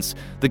moments,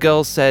 the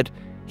girl said,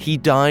 "He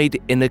died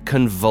in a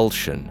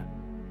convulsion."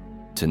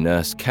 To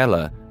Nurse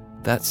Keller,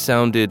 that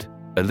sounded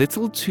a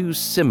little too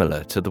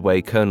similar to the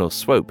way Colonel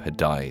Swope had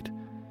died.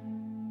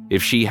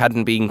 If she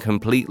hadn't been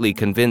completely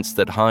convinced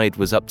that Hyde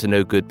was up to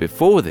no good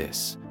before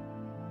this,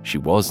 she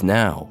was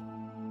now.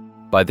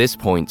 By this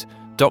point,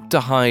 Dr.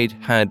 Hyde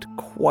had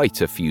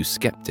quite a few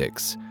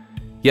skeptics,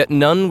 yet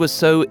none was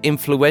so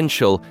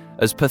influential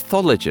as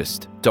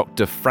pathologist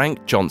Dr.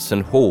 Frank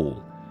Johnson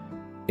Hall.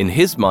 In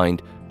his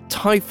mind,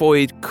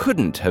 typhoid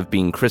couldn't have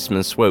been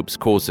Chrisman Swope's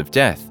cause of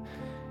death.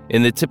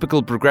 In the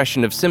typical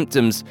progression of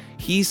symptoms,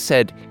 he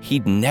said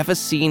he'd never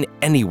seen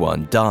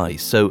anyone die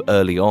so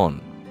early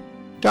on.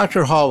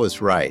 Dr. Hall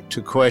was right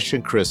to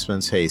question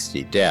Chrisman's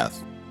hasty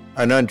death.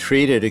 An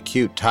untreated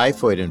acute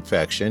typhoid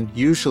infection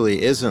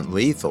usually isn't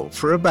lethal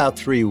for about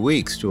 3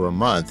 weeks to a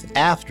month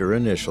after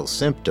initial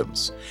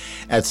symptoms.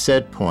 At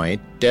said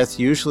point, death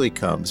usually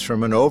comes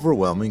from an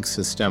overwhelming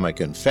systemic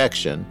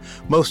infection,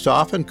 most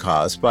often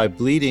caused by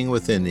bleeding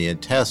within the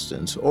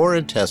intestines or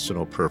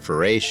intestinal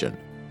perforation.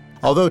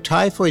 Although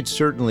typhoid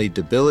certainly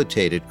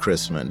debilitated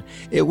Chrisman,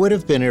 it would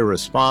have been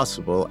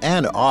irresponsible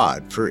and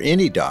odd for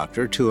any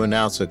doctor to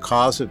announce a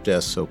cause of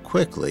death so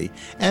quickly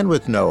and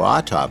with no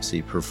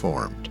autopsy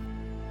performed.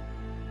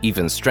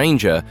 Even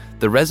stranger,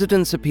 the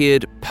residence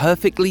appeared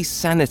perfectly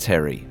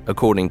sanitary,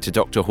 according to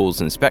Dr.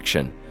 Hall's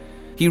inspection.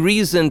 He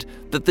reasoned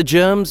that the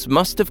germs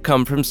must have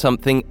come from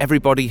something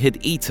everybody had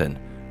eaten,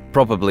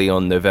 probably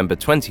on November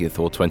 20th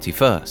or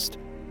 21st.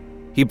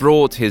 He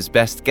brought his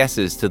best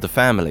guesses to the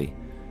family.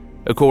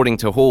 According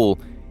to Hall,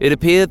 it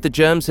appeared the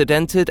germs had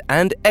entered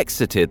and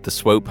exited the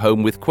Swope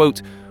home with,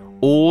 quote,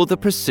 all the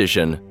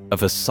precision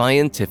of a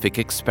scientific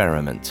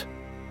experiment.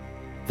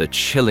 The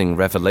chilling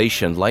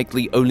revelation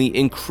likely only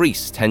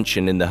increased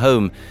tension in the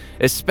home,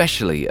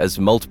 especially as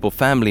multiple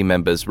family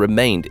members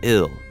remained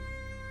ill.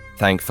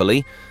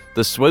 Thankfully,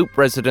 the Swope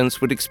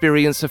residents would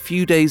experience a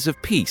few days of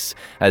peace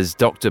as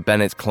Dr.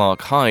 Bennett Clark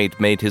Hyde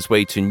made his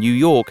way to New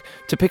York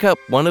to pick up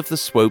one of the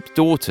Swope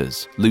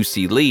daughters,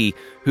 Lucy Lee,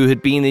 who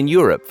had been in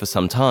Europe for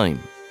some time.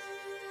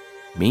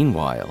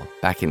 Meanwhile,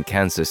 back in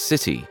Kansas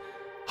City,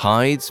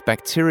 Hyde's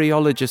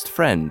bacteriologist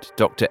friend,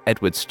 Dr.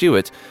 Edward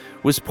Stewart,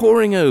 was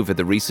poring over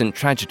the recent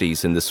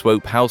tragedies in the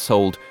Swope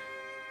household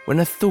when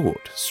a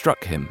thought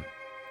struck him.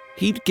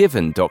 He'd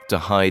given Dr.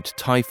 Hyde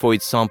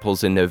typhoid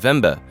samples in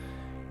November.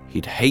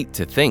 He'd hate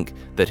to think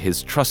that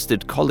his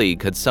trusted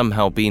colleague had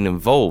somehow been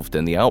involved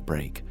in the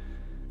outbreak.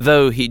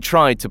 Though he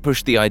tried to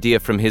push the idea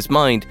from his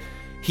mind,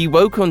 he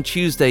woke on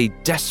Tuesday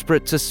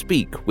desperate to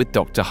speak with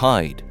Dr.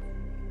 Hyde.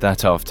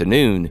 That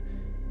afternoon,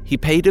 he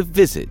paid a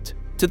visit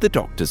to the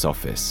doctor's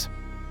office.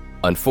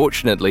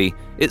 Unfortunately,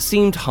 it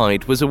seemed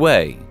Hyde was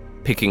away,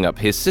 picking up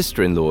his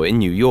sister-in-law in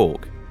New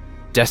York.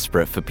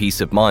 Desperate for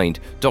peace of mind,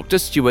 Dr.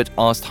 Stewart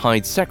asked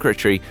Hyde's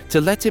secretary to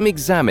let him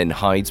examine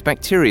Hyde's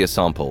bacteria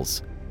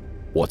samples.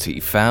 What he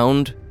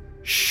found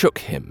shook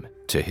him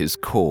to his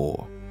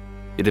core.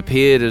 It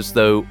appeared as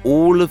though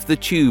all of the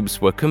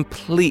tubes were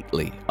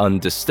completely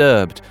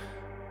undisturbed.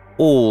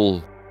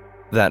 All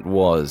that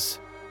was,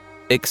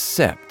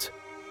 except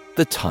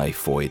the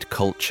typhoid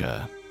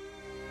culture.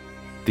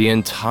 The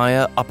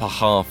entire upper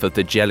half of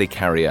the jelly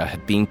carrier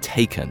had been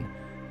taken.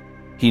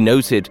 He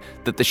noted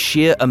that the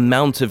sheer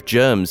amount of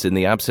germs in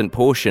the absent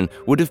portion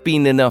would have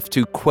been enough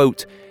to,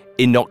 quote,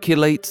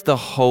 inoculate the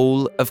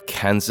whole of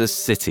Kansas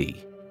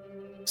City.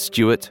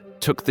 Stewart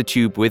took the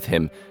tube with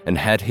him and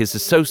had his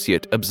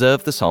associate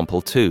observe the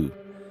sample too.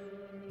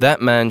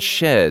 That man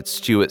shared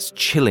Stewart's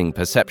chilling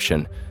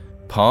perception.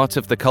 Part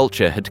of the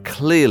culture had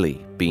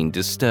clearly been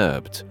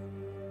disturbed.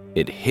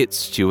 It hit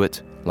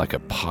Stewart like a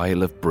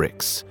pile of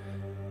bricks.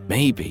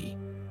 Maybe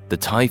the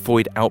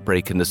typhoid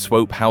outbreak in the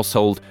Swope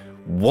household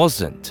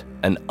wasn't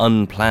an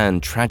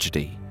unplanned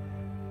tragedy.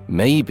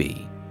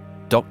 Maybe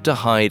Dr.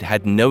 Hyde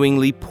had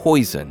knowingly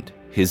poisoned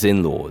his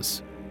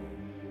in-laws.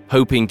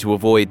 Hoping to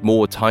avoid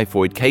more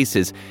typhoid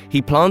cases, he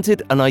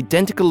planted an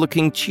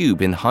identical-looking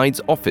tube in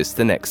Hyde's office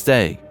the next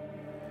day.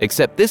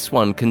 Except this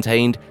one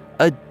contained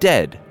a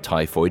dead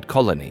typhoid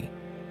colony.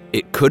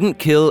 It couldn't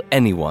kill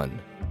anyone.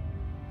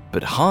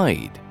 But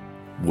Hyde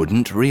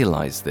wouldn't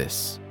realize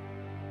this.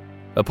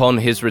 Upon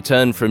his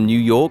return from New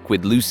York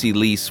with Lucy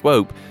Lee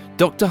Swope,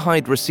 Dr.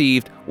 Hyde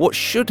received what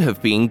should have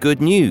been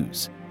good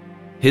news.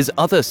 His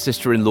other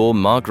sister-in-law,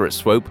 Margaret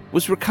Swope,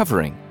 was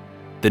recovering.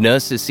 The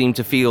nurses seemed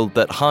to feel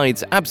that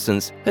Hyde's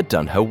absence had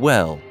done her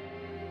well.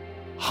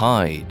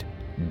 Hyde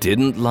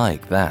didn't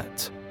like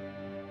that.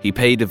 He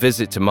paid a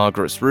visit to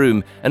Margaret's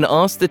room and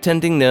asked the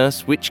tending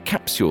nurse which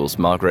capsules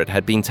Margaret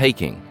had been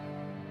taking.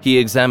 He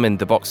examined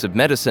the box of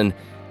medicine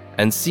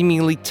and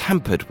seemingly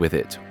tampered with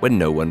it when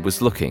no one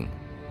was looking.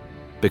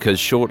 Because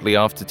shortly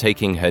after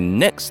taking her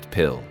next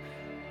pill,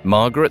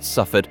 Margaret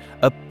suffered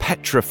a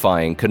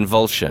petrifying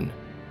convulsion.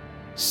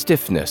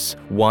 Stiffness,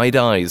 wide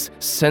eyes,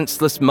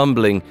 senseless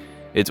mumbling,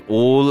 it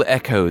all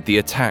echoed the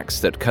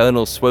attacks that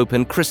Colonel Swope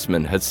and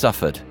Chrisman had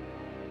suffered.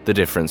 The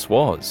difference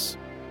was,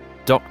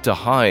 Dr.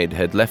 Hyde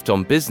had left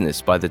on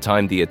business by the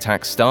time the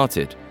attack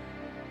started,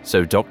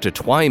 so Dr.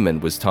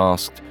 Twyman was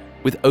tasked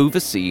with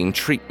overseeing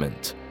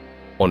treatment.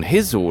 On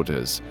his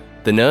orders,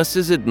 the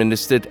nurses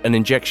administered an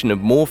injection of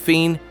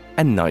morphine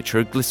and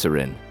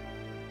nitroglycerin.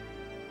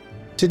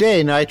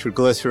 Today,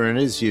 nitroglycerin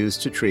is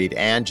used to treat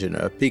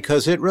angina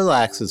because it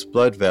relaxes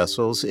blood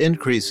vessels,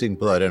 increasing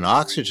blood and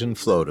oxygen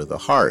flow to the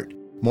heart.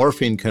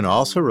 Morphine can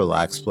also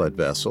relax blood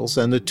vessels,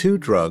 and the two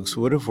drugs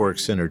would have worked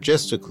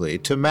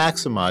synergistically to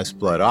maximize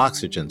blood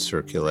oxygen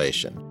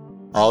circulation.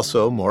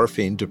 Also,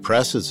 morphine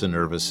depresses the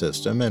nervous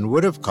system and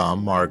would have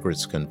calmed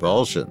Margaret's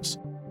convulsions.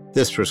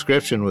 This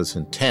prescription was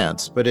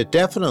intense, but it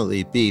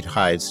definitely beat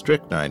Hyde's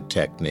strychnine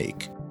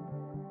technique.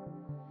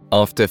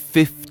 After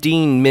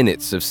 15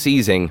 minutes of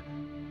seizing,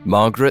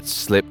 Margaret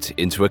slipped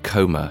into a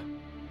coma.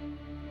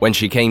 When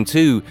she came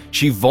to,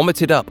 she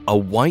vomited up a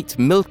white,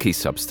 milky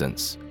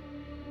substance.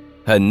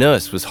 Her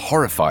nurse was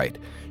horrified.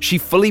 She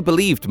fully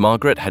believed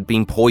Margaret had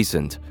been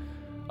poisoned.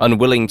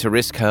 Unwilling to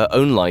risk her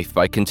own life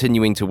by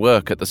continuing to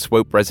work at the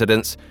Swope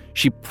residence,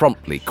 she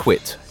promptly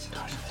quit.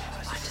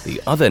 The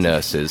other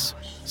nurses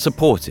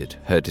supported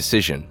her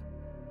decision.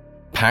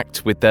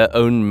 Packed with their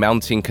own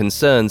mounting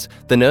concerns,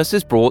 the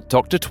nurses brought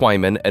Dr.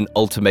 Twyman an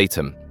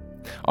ultimatum.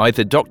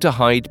 Either Dr.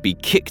 Hyde be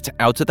kicked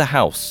out of the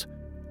house,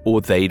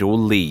 or they'd all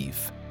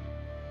leave.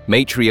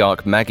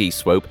 Matriarch Maggie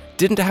Swope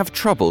didn't have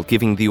trouble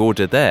giving the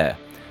order there.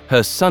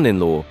 Her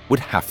son-in-law would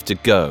have to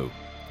go.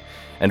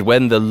 And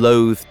when the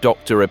loathed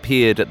doctor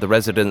appeared at the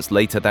residence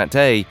later that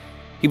day,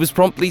 he was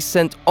promptly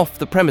sent off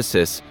the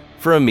premises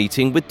for a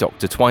meeting with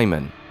Dr.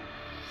 Twyman.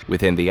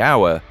 Within the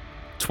hour,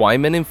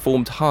 Twyman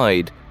informed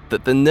Hyde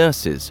that the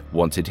nurses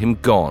wanted him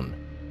gone.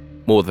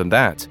 More than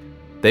that,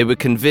 they were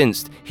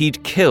convinced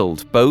he'd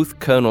killed both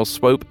Colonel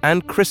Swope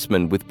and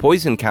Chrisman with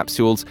poison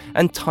capsules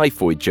and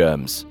typhoid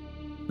germs.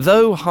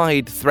 Though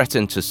Hyde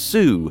threatened to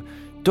sue,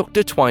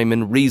 Dr.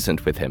 Twyman reasoned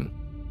with him.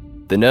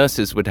 The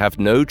nurses would have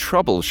no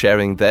trouble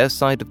sharing their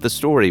side of the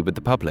story with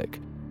the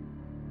public.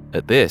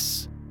 At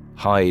this,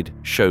 Hyde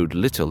showed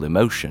little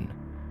emotion.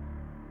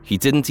 He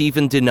didn't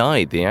even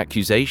deny the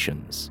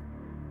accusations.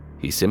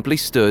 He simply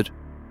stood,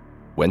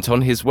 went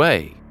on his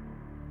way,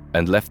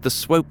 and left the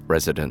Swope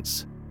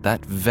residence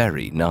that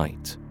very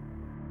night.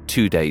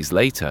 2 days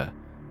later,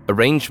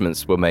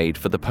 arrangements were made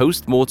for the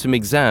post-mortem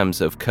exams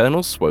of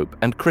Colonel Swope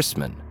and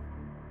Chrisman.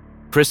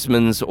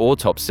 Chrisman's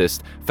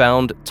autopsist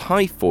found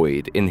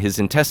typhoid in his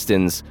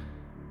intestines,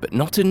 but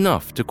not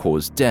enough to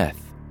cause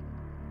death.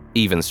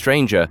 Even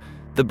stranger,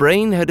 the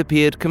brain had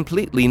appeared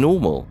completely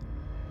normal.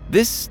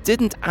 This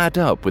didn't add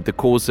up with the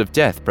cause of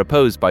death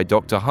proposed by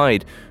Dr.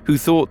 Hyde, who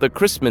thought that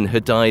Chrisman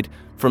had died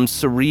from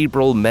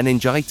cerebral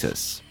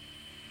meningitis.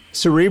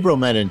 Cerebral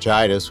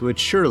meningitis would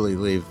surely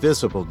leave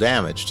visible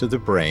damage to the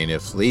brain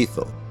if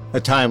lethal. A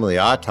timely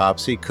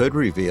autopsy could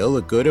reveal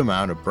a good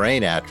amount of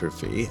brain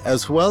atrophy,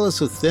 as well as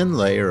a thin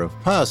layer of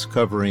pus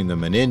covering the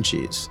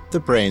meninges, the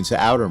brain's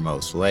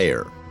outermost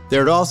layer.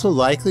 There'd also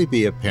likely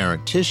be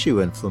apparent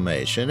tissue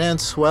inflammation and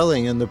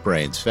swelling in the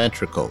brain's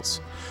ventricles.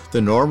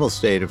 The normal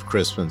state of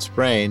Chrisman's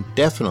brain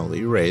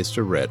definitely raised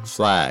a red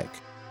flag.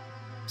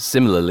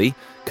 Similarly,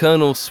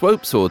 Colonel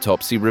Swope's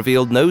autopsy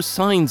revealed no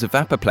signs of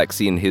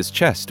apoplexy in his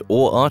chest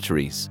or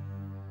arteries.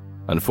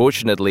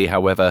 Unfortunately,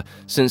 however,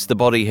 since the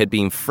body had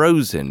been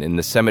frozen in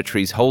the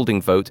cemetery's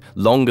holding vote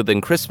longer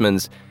than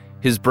Chrisman's,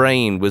 his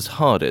brain was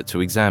harder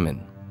to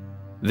examine.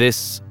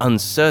 This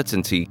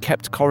uncertainty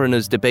kept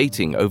coroners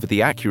debating over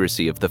the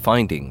accuracy of the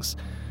findings,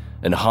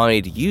 and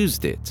Hyde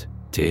used it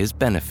to his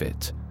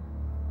benefit.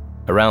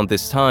 Around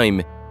this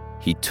time,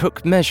 he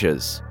took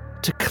measures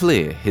to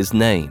clear his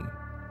name.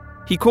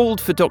 He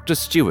called for Dr.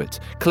 Stewart,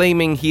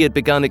 claiming he had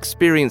begun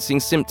experiencing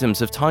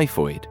symptoms of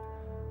typhoid.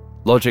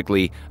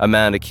 Logically, a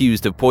man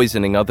accused of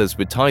poisoning others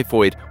with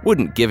typhoid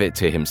wouldn't give it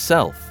to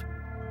himself.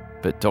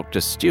 But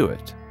Dr.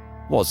 Stewart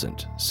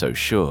wasn't so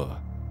sure.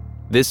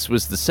 This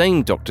was the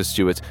same Dr.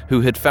 Stewart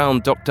who had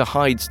found Dr.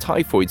 Hyde's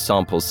typhoid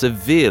sample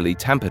severely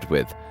tampered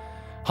with.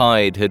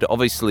 Hyde had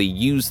obviously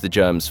used the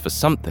germs for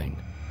something.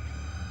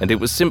 And it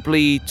was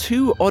simply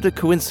too odd a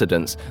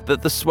coincidence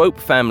that the Swope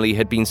family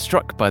had been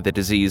struck by the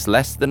disease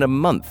less than a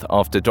month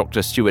after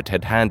Dr. Stewart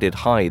had handed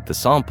Hyde the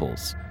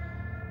samples.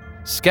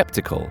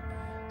 Skeptical,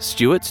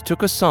 Stewart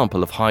took a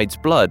sample of Hyde's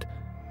blood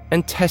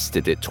and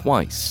tested it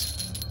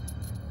twice.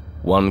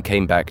 One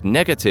came back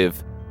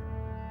negative,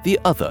 the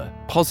other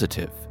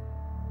positive.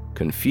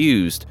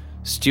 Confused,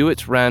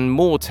 Stewart ran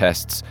more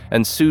tests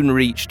and soon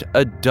reached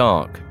a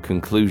dark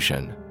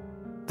conclusion.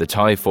 The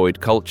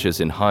typhoid cultures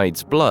in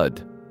Hyde's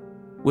blood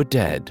were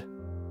dead.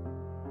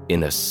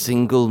 In a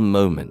single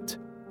moment,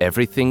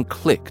 everything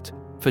clicked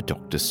for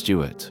Dr.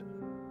 Stewart.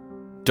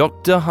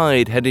 Dr.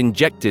 Hyde had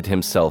injected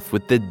himself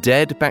with the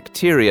dead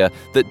bacteria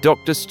that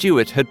Dr.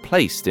 Stewart had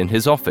placed in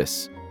his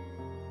office.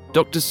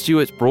 Dr.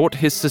 Stewart brought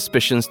his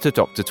suspicions to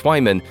Dr.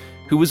 Twyman,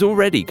 who was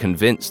already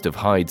convinced of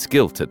Hyde's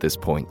guilt at this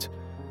point.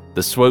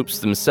 The Swopes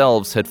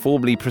themselves had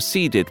formally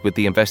proceeded with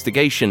the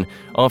investigation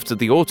after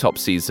the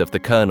autopsies of the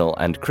Colonel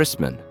and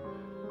Chrisman.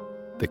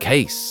 The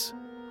case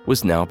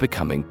was now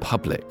becoming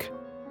public.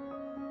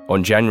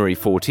 On January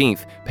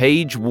 14th,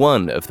 page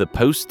 1 of the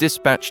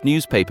Post-Dispatch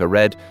newspaper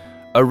read,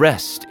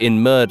 "Arrest in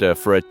murder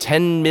for a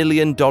 $10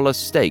 million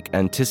stake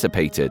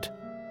anticipated."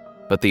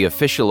 But the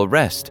official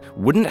arrest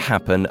wouldn't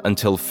happen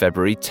until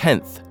February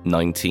 10th,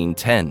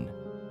 1910.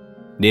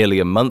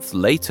 Nearly a month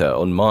later,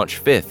 on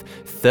March 5th,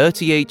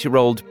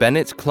 38-year-old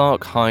Bennett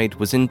Clark Hyde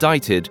was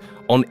indicted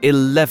on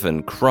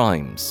 11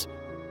 crimes.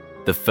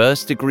 The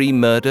first-degree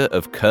murder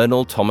of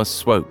Colonel Thomas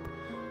Swope,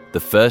 the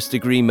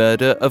first-degree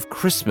murder of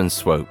Chrisman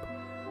Swope,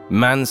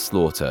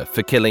 manslaughter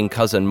for killing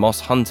cousin Moss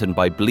Hunton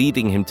by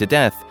bleeding him to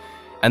death,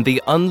 and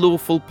the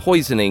unlawful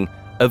poisoning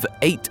of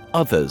 8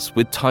 others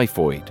with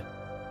typhoid.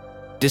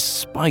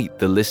 Despite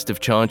the list of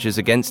charges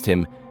against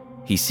him,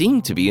 he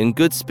seemed to be in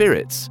good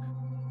spirits.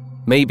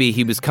 Maybe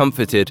he was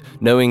comforted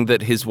knowing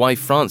that his wife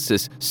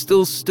Frances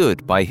still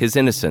stood by his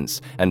innocence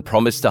and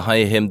promised to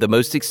hire him the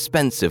most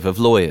expensive of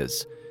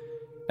lawyers.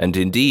 And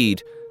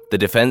indeed, the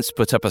defense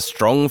put up a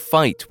strong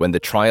fight when the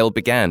trial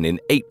began in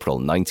April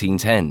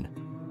 1910.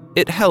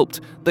 It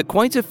helped that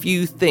quite a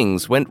few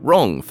things went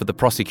wrong for the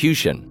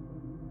prosecution.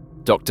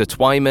 Dr.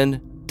 Twyman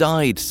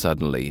died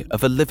suddenly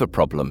of a liver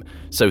problem,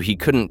 so he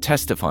couldn't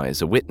testify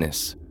as a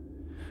witness.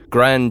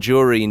 Grand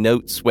jury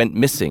notes went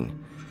missing,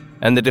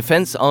 and the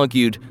defense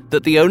argued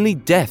that the only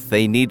death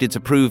they needed to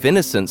prove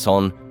innocence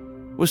on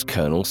was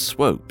Colonel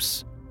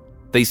Swope's.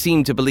 They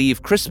seemed to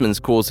believe Chrisman's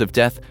cause of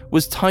death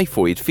was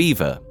typhoid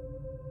fever.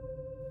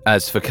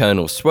 As for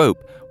Colonel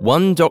Swope,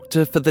 one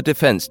doctor for the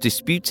defense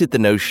disputed the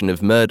notion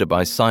of murder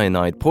by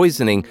cyanide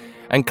poisoning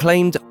and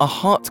claimed a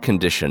heart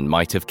condition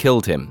might have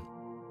killed him.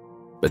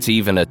 But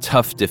even a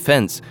tough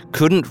defense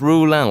couldn't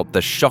rule out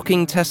the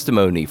shocking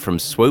testimony from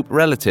Swope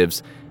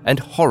relatives and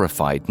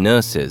horrified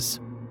nurses.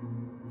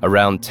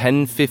 Around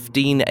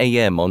 10:15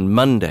 a.m. on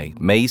Monday,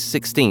 May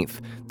 16th,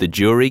 the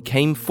jury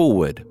came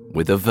forward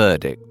with a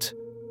verdict.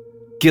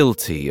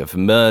 Guilty of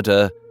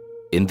murder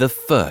in the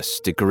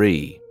first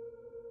degree.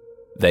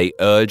 They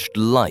urged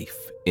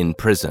life in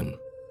prison.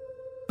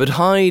 But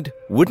Hyde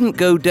wouldn't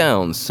go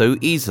down so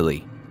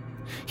easily.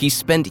 He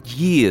spent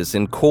years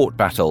in court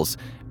battles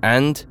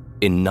and,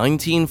 in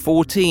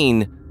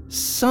 1914,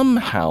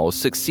 somehow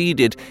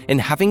succeeded in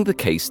having the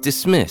case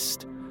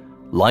dismissed,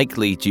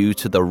 likely due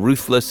to the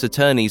ruthless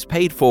attorneys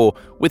paid for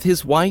with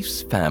his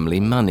wife's family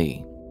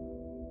money.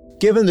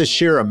 Given the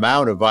sheer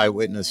amount of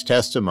eyewitness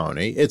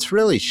testimony, it's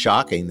really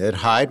shocking that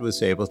Hyde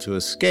was able to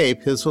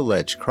escape his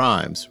alleged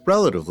crimes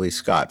relatively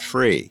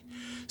scot-free.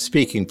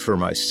 Speaking for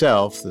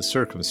myself, the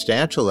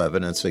circumstantial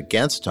evidence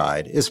against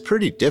Hyde is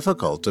pretty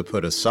difficult to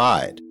put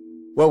aside.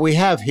 What we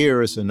have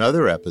here is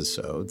another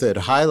episode that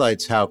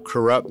highlights how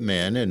corrupt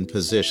men in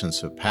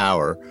positions of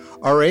power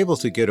are able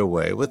to get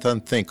away with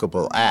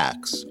unthinkable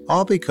acts,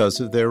 all because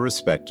of their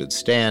respected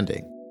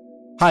standing.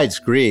 Hyde's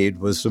greed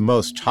was the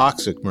most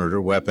toxic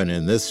murder weapon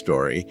in this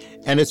story,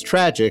 and it's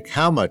tragic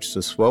how much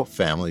the Swope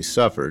family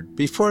suffered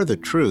before the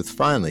truth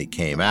finally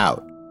came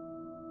out.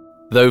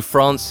 Though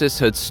Frances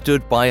had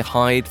stood by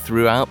Hyde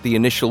throughout the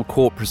initial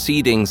court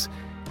proceedings,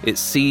 it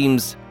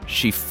seems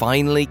she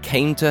finally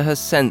came to her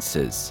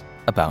senses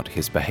about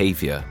his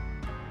behavior.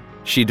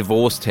 She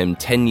divorced him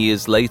 10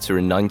 years later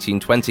in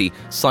 1920,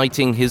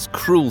 citing his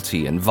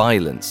cruelty and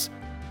violence.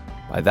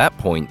 By that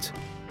point,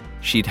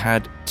 she'd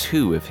had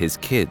 2 of his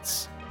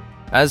kids.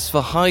 As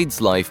for Hyde's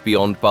life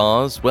beyond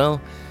bars,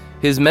 well,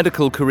 his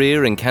medical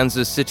career in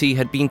Kansas City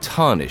had been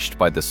tarnished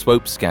by the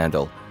Swope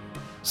scandal.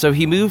 So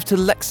he moved to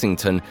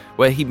Lexington,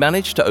 where he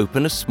managed to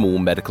open a small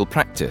medical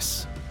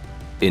practice.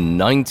 In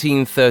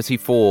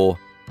 1934,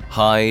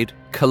 Hyde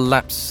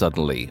collapsed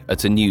suddenly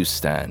at a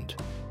newsstand.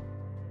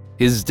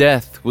 His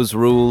death was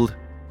ruled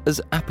as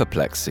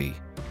apoplexy,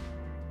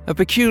 a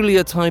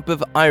peculiar type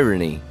of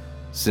irony,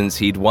 since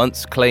he'd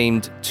once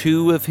claimed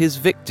 2 of his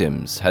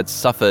victims had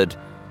suffered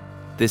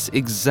this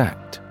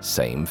exact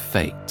same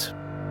fate.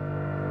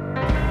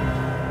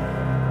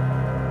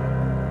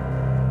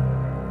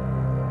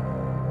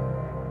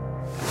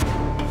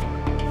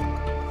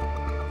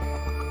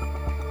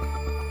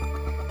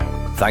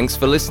 Thanks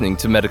for listening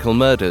to Medical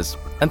Murders,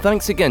 and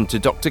thanks again to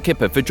Dr.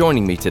 Kipper for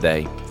joining me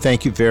today.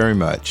 Thank you very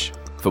much.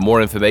 For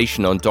more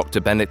information on Dr.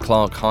 Bennett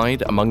Clark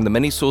Hyde, among the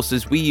many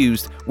sources we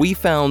used, we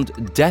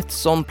found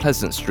Deaths on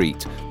Pleasant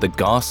Street, The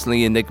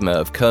Ghastly Enigma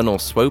of Colonel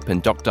Swope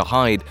and Dr.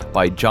 Hyde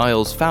by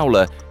Giles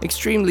Fowler,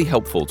 extremely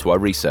helpful to our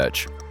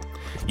research.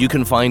 You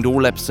can find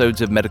all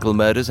episodes of Medical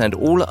Murders and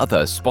all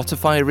other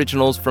Spotify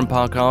originals from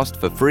Parcast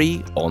for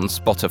free on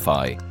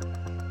Spotify.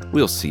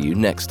 We'll see you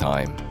next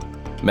time.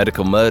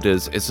 Medical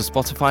Murders is a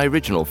Spotify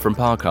original from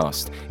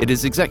Parcast. It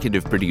is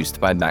executive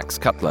produced by Max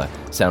Cutler,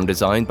 sound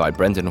designed by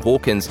Brendan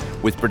Hawkins,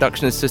 with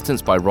production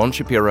assistance by Ron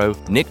Shapiro,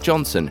 Nick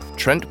Johnson,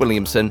 Trent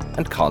Williamson,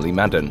 and Carly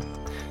Madden.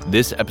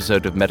 This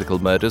episode of Medical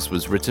Murders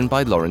was written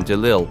by Lauren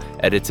DeLille,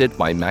 edited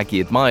by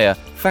Maggie Admire,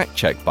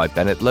 fact-checked by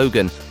Bennett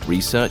Logan,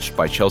 researched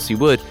by Chelsea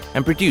Wood,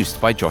 and produced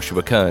by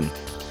Joshua Kern.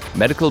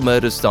 Medical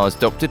Murders stars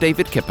Dr.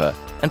 David Kipper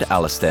and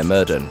Alastair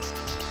Murden.